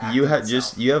weird act.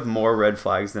 You have more red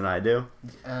flags than I do.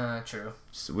 True.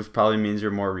 Which probably means you're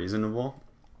more reasonable.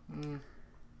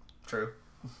 True.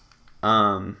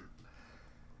 No,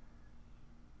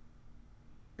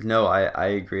 I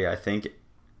agree. I think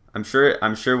I'm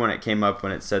sure when it came up,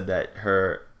 when it said that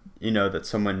that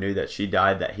someone knew that she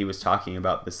died, that he was talking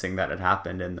about this thing that had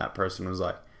happened, and that person was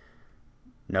like,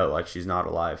 no, like, she's not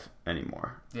alive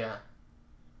anymore. Yeah.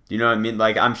 You know what I mean?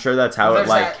 Like, I'm sure that's how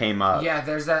it came up. Yeah,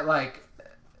 there's that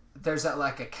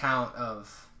account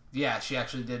of, yeah, she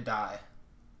actually did die.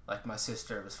 Like, my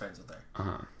sister was friends with her.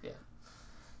 Uh-huh. Yeah.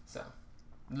 So,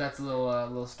 that's a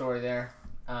little story there.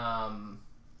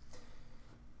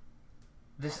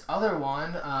 This other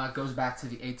one goes back to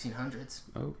the 1800s.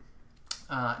 Oh.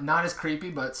 Not as creepy,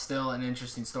 but still an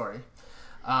interesting story.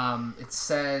 It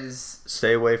says...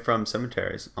 Stay away from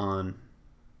cemeteries on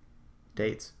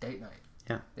dates. Date night.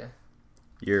 Yeah.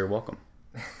 You're welcome.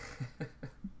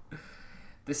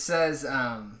 This says...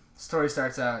 story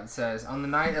starts out, it says, on the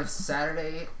night of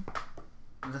Saturday,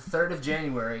 the 3rd of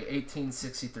January,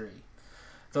 1863,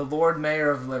 the Lord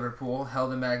Mayor of Liverpool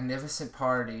held a magnificent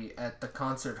party at the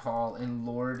concert hall in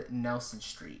Lord Nelson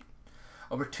Street.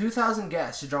 Over 2,000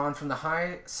 guests drawn from the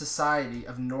high society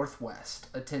of Northwest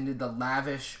attended the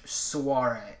lavish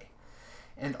soiree,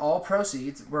 and all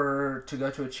proceeds were to go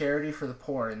to a charity for the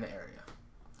poor in the area.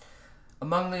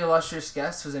 Among the illustrious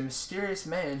guests was a mysterious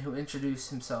man who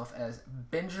introduced himself as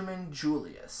Benjamin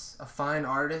Julius, a fine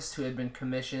artist who had been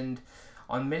commissioned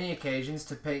on many occasions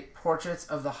to paint portraits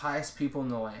of the highest people in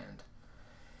the land.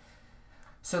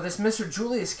 So this Mr.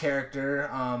 Julius character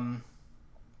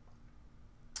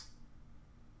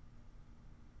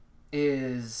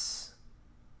is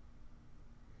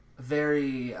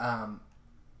very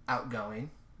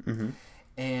outgoing,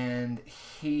 and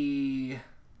he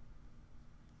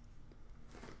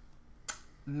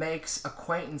makes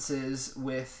acquaintances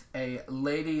with a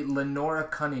lady, Lenora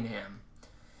Cunningham.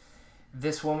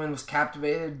 This woman was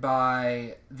captivated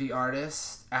by the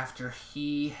artist after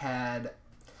he had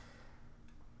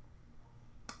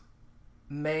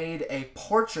made a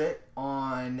portrait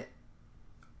on,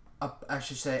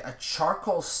 a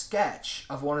charcoal sketch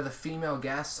of one of the female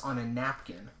guests on a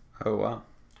napkin. Oh, wow.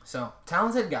 So,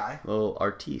 talented guy. Little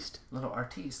artiste, little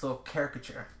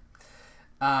caricature.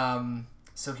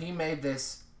 So he made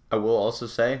this... I will also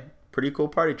say, pretty cool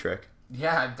party trick.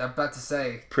 Yeah, I'm about to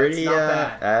say. Pretty,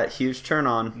 not bad. Huge turn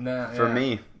on for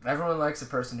me. Everyone likes a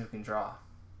person who can draw.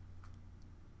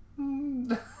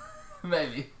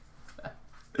 Maybe.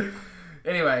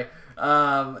 Anyway,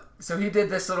 so he did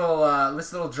this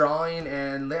little drawing,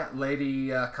 and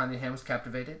Lady Cunningham was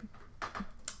captivated.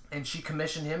 And she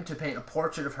commissioned him to paint a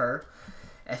portrait of her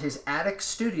at his attic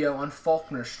studio on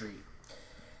Faulkner Street.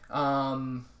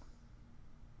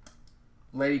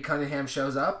 Lady Cunningham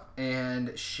shows up,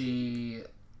 and she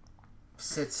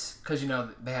sits, because,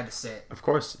 they had to sit. Of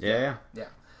course, yeah.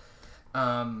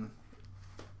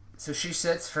 So she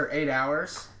sits for 8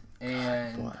 hours,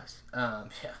 and,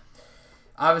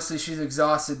 obviously she's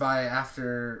exhausted by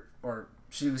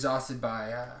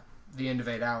the end of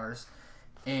 8 hours,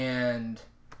 and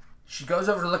she goes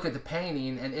over to look at the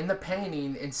painting, and in the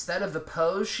painting, instead of the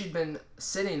pose she'd been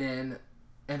sitting in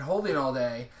and holding all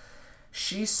day,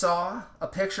 she saw a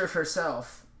picture of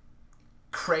herself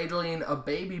cradling a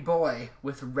baby boy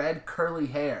with red curly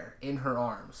hair in her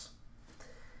arms.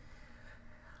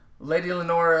 Lady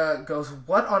Lenora goes,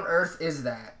 "What on earth is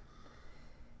that?"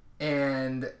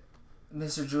 And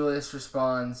Mr. Julius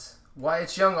responds, "Why,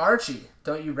 it's young Archie.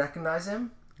 Don't you recognize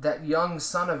him? That young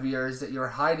son of yours that you're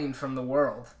hiding from the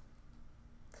world."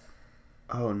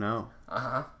 Oh, no.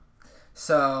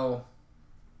 So...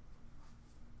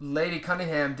 Lady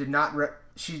Cunningham did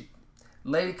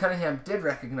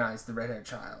recognize the redhead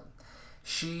child.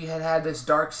 She had this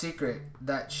dark secret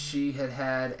that she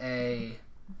had a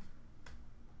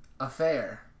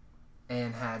affair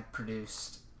and had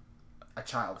produced a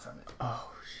child from it.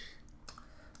 Oh,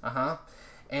 shit.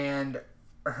 And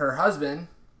her husband,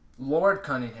 Lord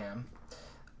Cunningham,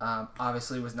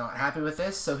 obviously was not happy with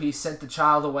this, so he sent the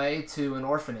child away to an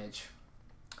orphanage.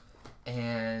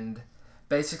 And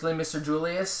basically, Mr.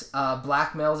 Julius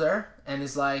blackmails her and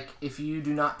is like, if you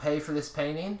do not pay for this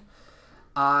painting,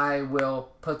 I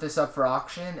will put this up for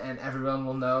auction and everyone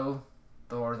will know,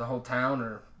 or the whole town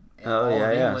or all of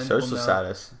England social will know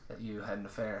status, that you had an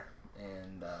affair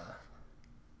and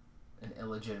an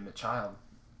illegitimate child.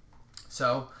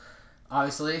 So,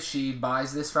 obviously, she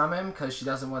buys this from him because she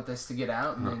doesn't want this to get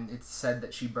out, and then it's said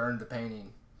that she burned the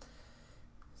painting.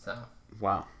 So.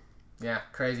 Wow. Yeah,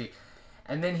 crazy.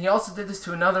 And then he also did this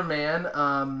to another man.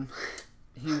 Not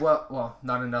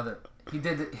another. He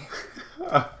did it.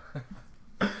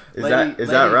 Is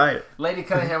that right? Lady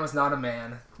Cunningham was not a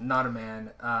man. Not a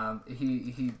man.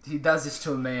 He does this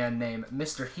to a man named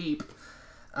Mr. Heap.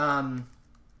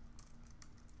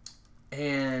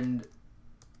 And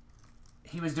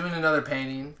he was doing another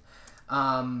painting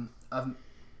of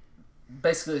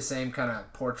basically the same kind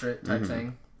of portrait type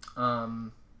thing.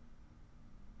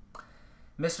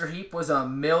 Mr. Heap was a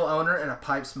mill owner and a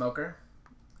pipe smoker.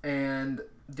 And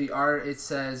the art, it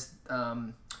says,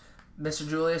 Mr.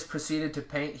 Julius proceeded to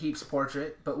paint Heap's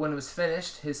portrait, but when it was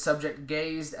finished, his subject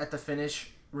gazed at the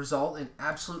finished result in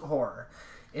absolute horror.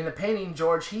 In the painting,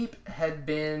 George Heap had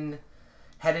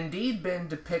indeed been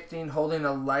depicting holding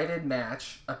a lighted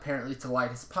match, apparently to light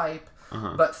his pipe,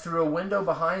 but through a window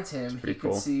behind him, he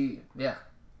could see,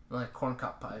 like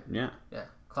corncob pipe. Yeah. Yeah,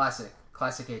 classic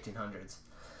 1800s.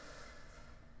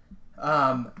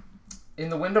 In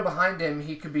the window behind him,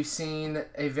 he could be seen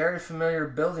a very familiar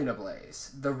building ablaze,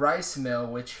 the rice mill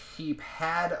which Heap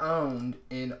had owned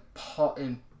in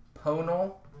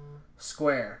Pownall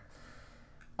Square.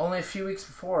 Only a few weeks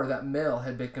before, that mill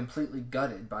had been completely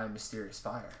gutted by a mysterious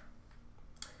fire.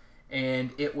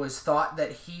 And it was thought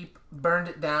that Heap burned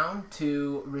it down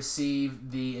to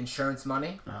receive the insurance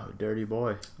money. Oh, dirty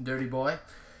boy. Dirty boy.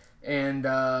 And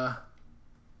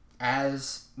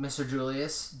as Mr.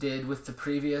 Julius did with the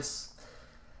previous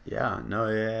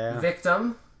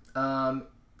victim,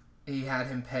 he had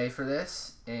him pay for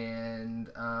this. And,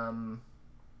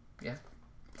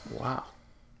 Wow.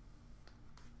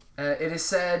 It is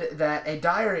said that a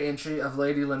diary entry of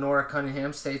Lady Lenora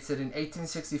Cunningham states that in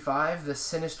 1865, the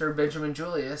sinister Benjamin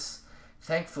Julius,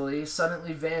 thankfully,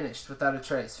 suddenly vanished without a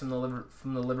trace from the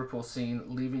Liverpool scene,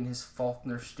 leaving his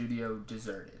Faulkner studio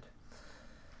deserted.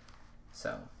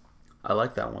 So, I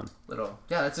like that one.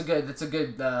 That's a good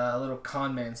little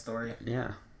con man story.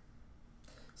 Yeah.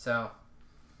 So,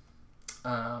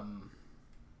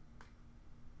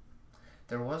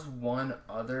 there was one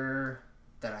other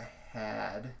that I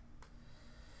had.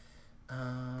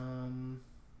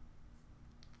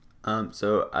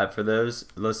 So for those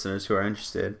listeners who are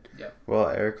interested, well,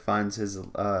 Eric finds his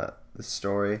the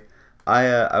story.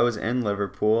 I was in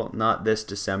Liverpool, not this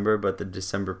December, but the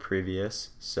December previous.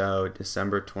 So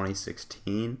December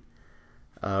 2016,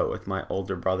 with my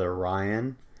older brother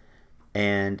Ryan,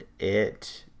 and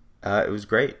it was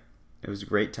great. It was a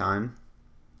great time.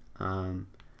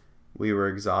 We were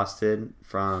exhausted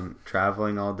from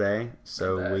traveling all day,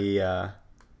 so we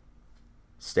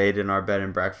stayed in our bed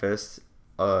and breakfast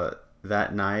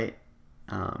that night.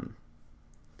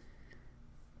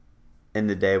 In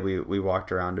the day, we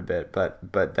walked around a bit, but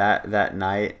that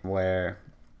night where,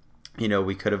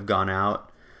 we could have gone out,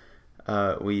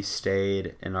 we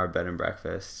stayed in our bed and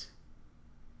breakfast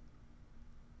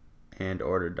and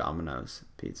ordered Domino's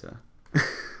pizza.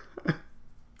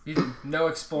 You did no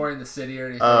exploring the city or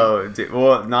anything? Oh,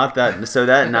 well, not that. So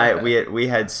that night we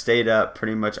had stayed up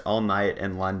pretty much all night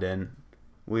in London.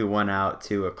 We went out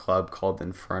to a club called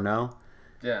Inferno.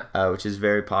 Yeah. Which is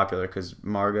very popular because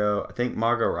Margot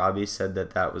Robbie said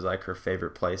that was like her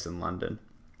favorite place in London.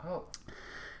 Oh.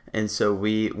 And so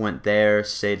we went there,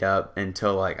 stayed up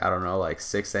until like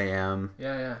 6 a.m.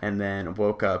 Yeah. And then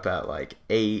woke up at like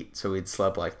 8, so we'd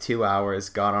slept like 2 hours,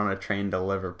 got on a train to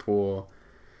Liverpool,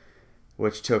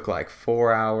 which took like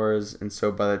 4 hours. And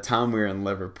so by the time we were in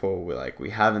Liverpool, we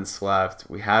haven't slept,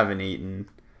 we haven't eaten.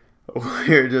 We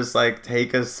were just like,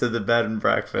 take us to the bed and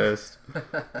breakfast,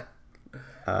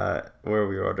 where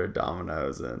we ordered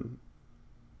Domino's, and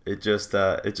it just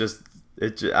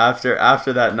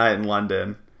after that night in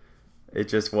London, it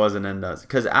just wasn't in us.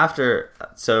 Because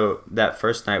so that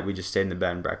first night we just stayed in the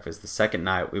bed and breakfast. The second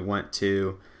night we went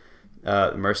to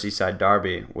Merseyside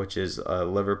Derby, which is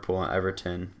Liverpool and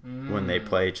Everton when they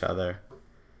play each other.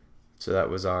 So that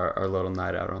was our little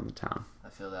night out on the town. I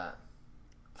feel that.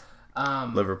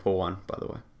 Liverpool won, by the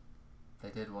way. They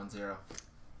did 1-0.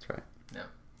 That's right. Yeah.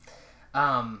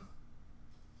 I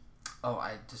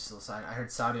heard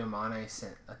Sadio Mane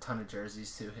sent a ton of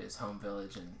jerseys to his home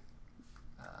village in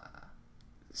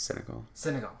Senegal.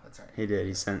 That's right. He did.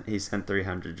 He sent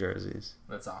 300 jerseys.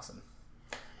 That's awesome.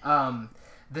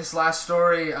 This last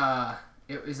story,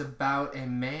 it was about a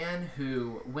man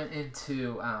who went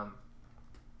into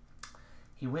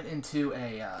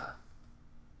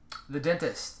the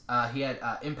dentist. He had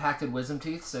impacted wisdom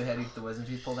teeth, so he had to get the wisdom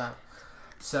teeth pulled out.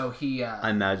 So he... I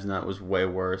imagine that was way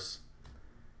worse.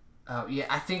 Oh, yeah,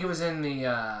 I think it was in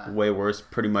the... way worse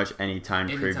pretty much any time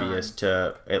previous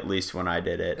to at least when I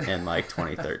did it in, like,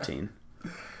 2013.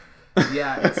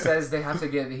 Yeah, it says they had to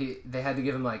give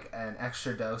him, like, an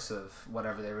extra dose of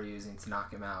whatever they were using to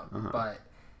knock him out. Uh-huh. But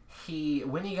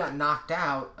when he got knocked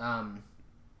out,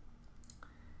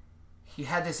 he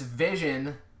had this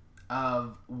vision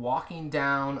of walking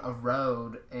down a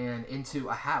road and into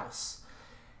a house,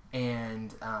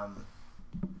 and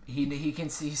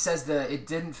he says that it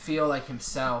didn't feel like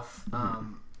himself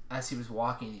as he was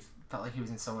walking. He felt like he was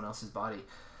in someone else's body.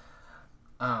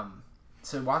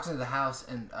 So he walks into the house,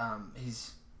 and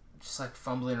he's just like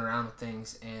fumbling around with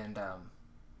things, and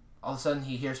all of a sudden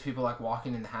he hears people like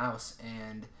walking in the house,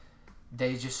 and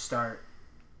he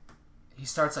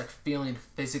starts like feeling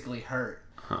physically hurt.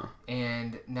 Huh.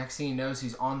 And next thing he knows,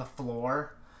 he's on the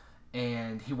floor,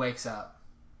 and he wakes up.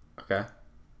 Okay.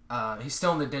 He's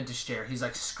still in the dentist chair. He's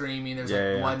like screaming. There's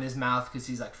blood in his mouth because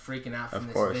he's like freaking out from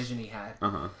this vision he had.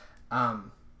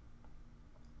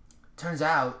 Turns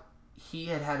out he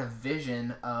had a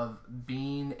vision of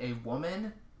being a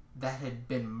woman that had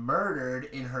been murdered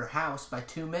in her house by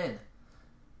two men.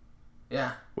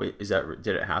 Yeah. Wait, did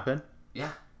it happen?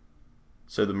 Yeah.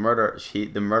 So the murder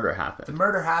happened. The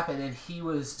murder happened, and he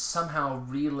was somehow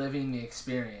reliving the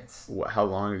experience. How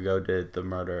long ago did the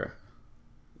murder?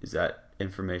 Is that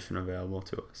information available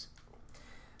to us?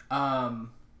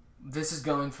 This is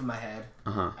going from my head.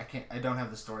 I don't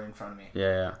have the story in front of me.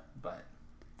 Yeah. But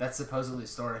that's supposedly the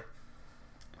story.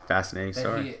 Fascinating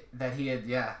story. That he had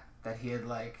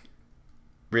like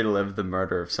relived the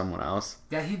murder of someone else.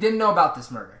 Yeah, he didn't know about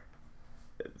this murder.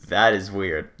 That is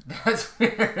weird. That's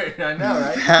weird. I know,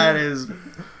 right? That is.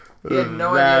 He had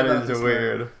no idea about this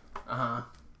weird. And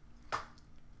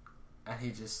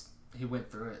he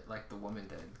went through it like the woman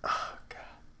did. Oh god.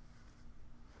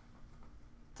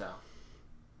 So.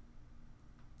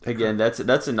 Again,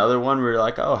 that's another one where you're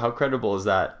like, oh, how credible is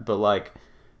that? But like,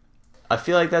 I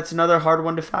feel like that's another hard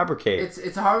one to fabricate.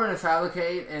 It's a hard one to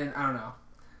fabricate, and I don't know.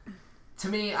 To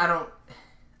me,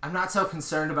 I'm not so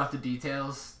concerned about the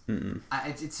details.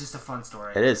 It's just a fun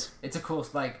story. It is. It's a cool,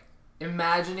 like,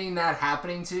 imagining that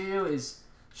happening to you is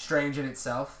strange in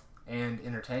itself and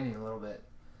entertaining a little bit.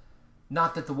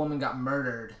 Not that the woman got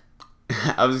murdered.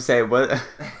 I was gonna say what?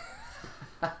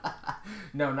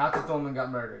 No, not that the woman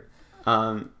got murdered.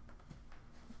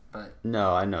 But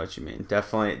no, I know what you mean.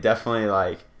 Definitely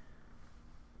like.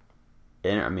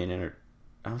 I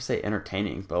don't say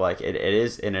entertaining, but like it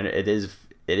is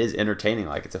entertaining.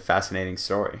 Like it's a fascinating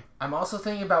story. I'm also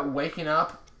thinking about waking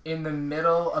up in the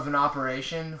middle of an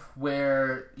operation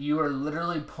where you are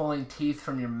literally pulling teeth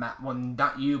from your mouth. Well,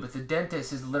 not you, but the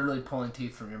dentist is literally pulling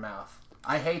teeth from your mouth.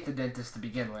 I hate the dentist to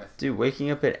begin with. Dude,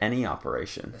 waking up at any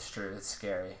operation. That's true. It's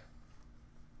scary.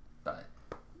 But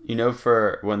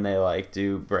for when they like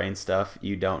do brain stuff,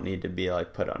 you don't need to be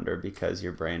like put under because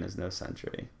your brain is no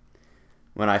sensory.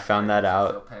 When I found that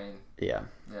out, feel pain. Yeah.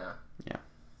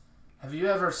 Have you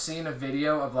ever seen a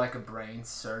video of like a brain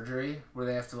surgery where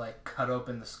they have to like cut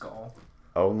open the skull?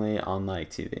 Only on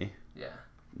like TV. Yeah.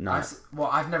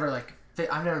 I've never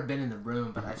been in the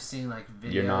room, but I've seen like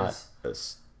videos. You're not a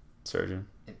surgeon.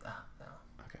 No.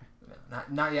 Okay. No,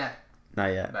 not yet.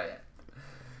 Not yet. Not yet.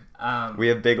 We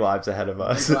have big lives ahead of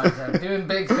us. Doing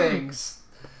big things.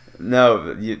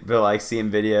 No, but like seeing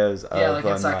videos of... Yeah, like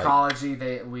in psychology,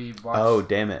 we watch... Oh,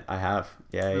 damn it. I have.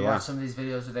 Yeah. We watch some of these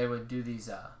videos where they would do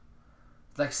these...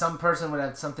 like some person would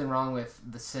have something wrong with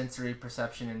the sensory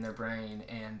perception in their brain,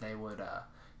 and they would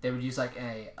use like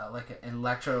an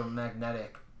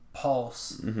electromagnetic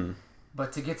pulse. Mm-hmm.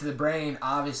 But to get to the brain,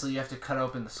 obviously you have to cut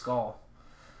open the skull.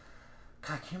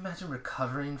 God, can you imagine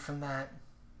recovering from that?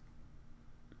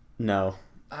 No.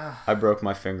 I broke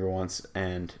my finger once,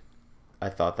 and I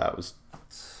thought that was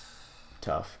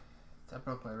tough. I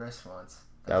broke my wrist once.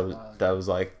 That was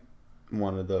like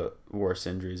one of the worst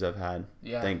injuries I've had.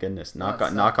 Yeah. Thank goodness.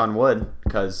 Knock on wood,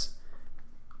 because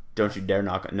don't you dare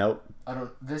knock on... Nope.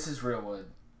 This is real wood.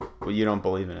 Well, you don't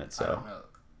believe in it, so... I don't know.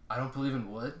 I don't believe in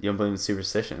wood? You don't believe in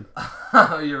superstition.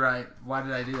 Oh, you're right. Why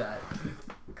did I do that?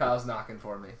 Kyle's knocking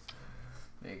for me.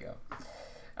 There you go.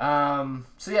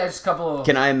 So yeah, just a couple of...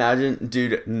 Can I imagine?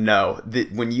 Dude, no.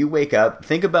 When you wake up,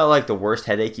 think about like the worst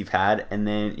headache you've had, and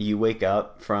then you wake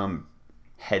up from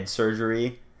head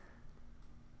surgery.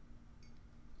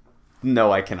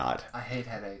 No, I cannot. I hate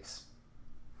headaches.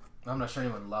 I'm not sure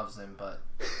anyone loves them, but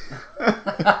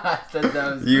I said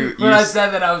I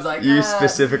said that, I was like, you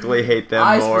specifically hate them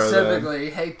more. I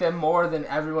specifically hate them more than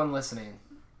everyone listening.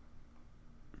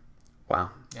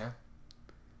 Wow. Yeah.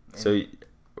 So,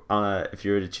 if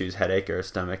you were to choose headache or a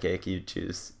stomach ache, you'd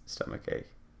choose stomach ache.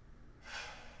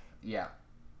 Yeah.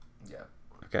 Yeah.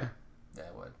 Okay. Yeah,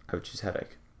 I would. I would choose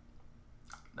headache.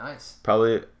 Nice.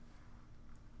 Probably.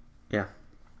 Yeah.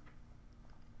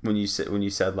 When you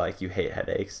said like you hate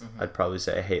headaches, I'd probably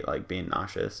say I hate like being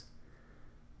nauseous.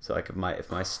 So like if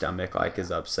my stomach like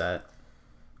is upset.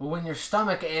 Well, when your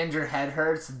stomach and your head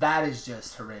hurts, that is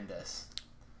just horrendous.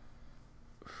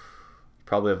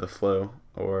 Probably have the flu,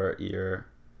 or you're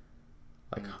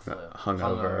like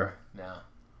hungover. Yeah.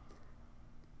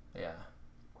 Yeah.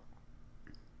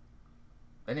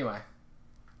 Anyway.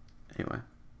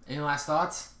 Any last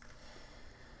thoughts?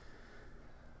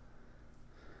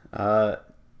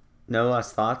 No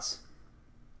last thoughts.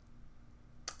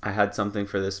 I had something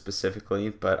for this specifically,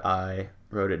 but I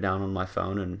wrote it down on my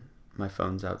phone, and my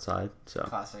phone's outside. So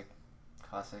Classic.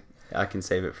 I can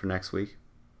save it for next week.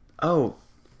 Oh,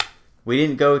 we need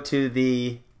to go to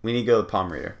the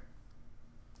palm reader.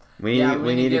 We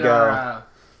need to go.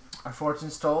 Our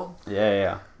fortunes told.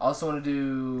 Yeah. Also want to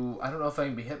do. I don't know if I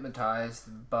can be hypnotized,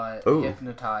 but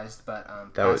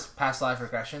past life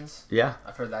regressions. Yeah,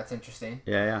 I've heard that's interesting.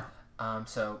 Yeah.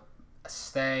 So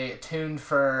stay tuned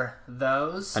for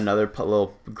those. Another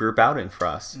little group outing for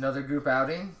us. Another group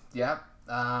outing. Yep.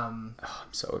 I'm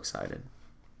so excited.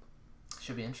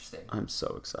 Should be interesting. I'm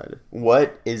so excited.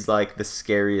 What is like the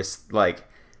scariest, like,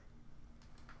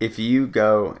 if you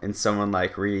go and someone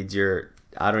like reads your,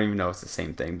 I don't even know if it's the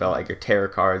same thing, but like your tarot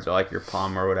cards or like your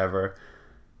palm or whatever,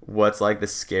 what's like the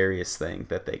scariest thing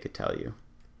that they could tell you?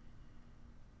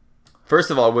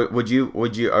 First of all, are you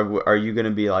going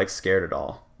to be like scared at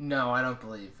all? No, I don't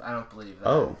believe that.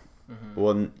 Oh.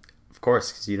 Well, of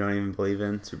course, because you don't even believe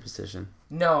in superstition.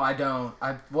 No, I don't.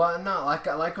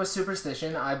 Like with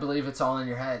superstition, I believe it's all in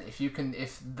your head. If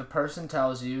the person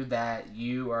tells you that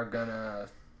you are gonna,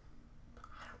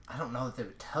 I don't know that they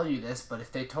would tell you this, but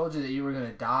if they told you that you were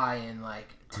gonna die in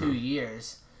like 2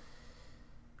 years,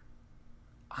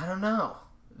 I don't know.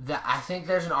 I think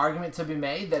there's an argument to be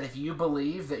made that if you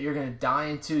believe that you're gonna die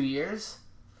in 2 years,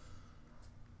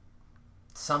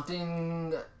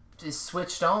 something is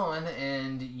switched on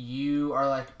and you are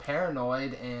like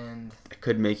paranoid, and it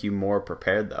could make you more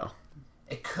prepared though.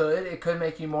 It could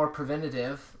make you more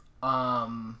preventative.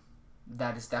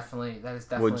 That is definitely an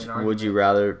argument. Would you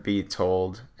rather be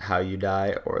told how you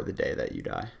die or the day that you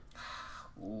die?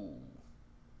 Ooh.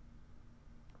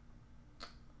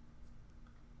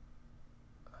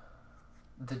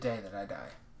 The day that I die.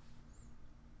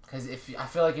 Because I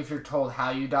feel like if you're told how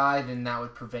you die, then that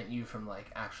would prevent you from like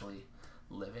actually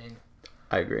living.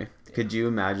 I agree. Yeah. Could you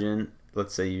imagine,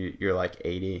 let's say you're like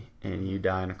 80 and you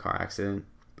die in a car accident,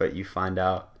 but you find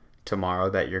out tomorrow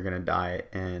that you're going to die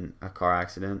in a car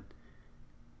accident?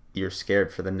 You're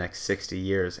scared for the next 60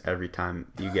 years every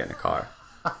time you get in a car.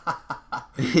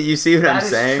 You see what I'm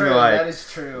saying? True. Like, that is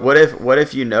true. What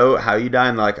if you know how you die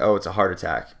and like, oh, it's a heart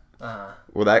attack?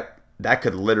 Well, that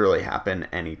could literally happen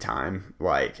anytime.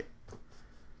 Like,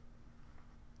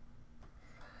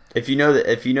 if you know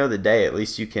the day, at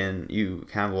least you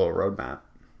have a little roadmap.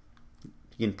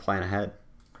 You can plan ahead.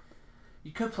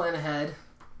 You could plan ahead.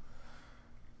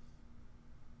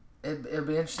 It'll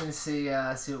be interesting to see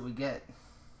what we get.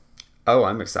 Oh,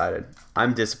 I'm excited.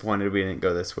 I'm disappointed we didn't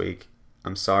go this week.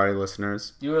 I'm sorry,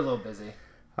 listeners. You were a little busy.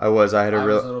 I was. I had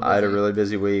a really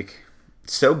busy week.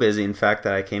 So busy, in fact,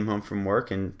 that I came home from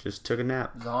work and just took a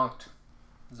nap. Zonked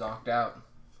out.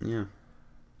 Yeah.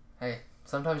 Hey,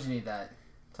 sometimes you need that.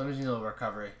 Sometimes you need a little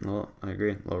recovery. Well, I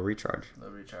agree. A little recharge.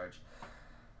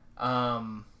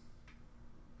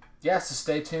 Yeah, so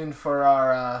stay tuned for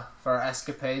our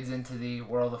escapades into the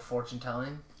world of fortune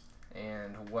telling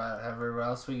and whatever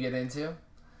else we get into.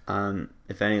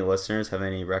 If any listeners have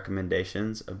any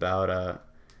recommendations about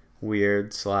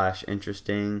weird /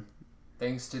 interesting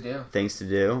things to do,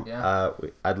 yeah.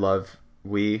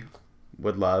 We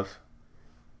would love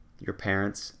your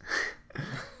parents.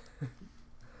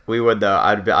 We would though.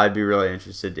 I'd be really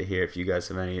interested to hear if you guys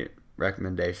have any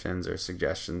recommendations or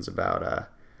suggestions about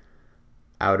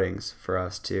outings for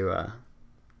us to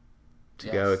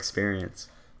go experience.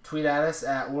 Tweet at us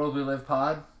at World We Live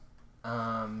Pod.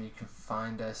 You can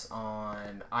find us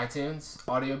on iTunes,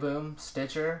 Audio Boom,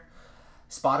 Stitcher,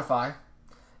 Spotify,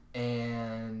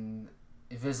 and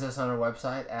visit us on our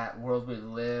website at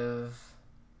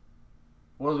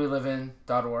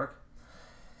worldwelivin.org.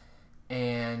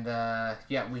 And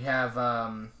we have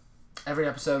every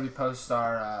episode we post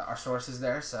our sources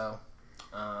there, so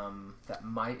that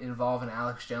might involve an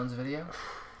Alex Jones video.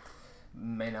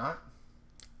 May not.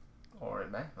 Or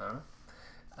it may. I don't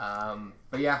know.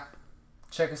 But yeah,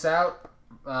 check us out.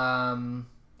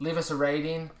 Leave us a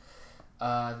rating.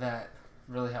 That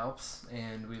really helps,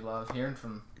 and we love hearing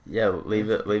from. Yeah, leave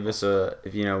us a,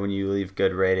 if you know, when you leave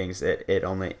good ratings, it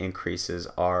only increases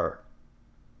our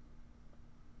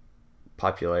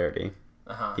popularity.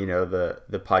 You know,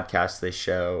 the podcasts they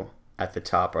show at the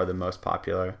top are the most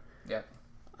popular. Yep.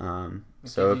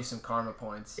 So give you some karma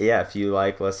points. Yeah, if you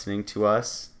like listening to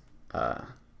us,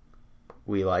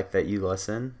 we like that you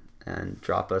listen, and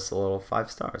drop us a little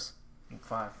 5 stars.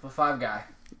 Little 5 guy.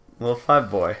 Little 5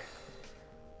 boy.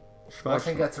 Well, I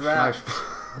think that's a wrap.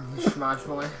 Schmosh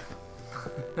boy.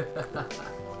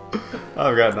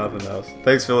 I've got nothing else.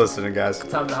 Thanks for listening, guys.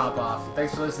 Time to hop off.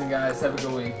 Thanks for listening, guys. Have a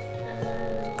good week.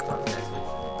 And talk to you next week.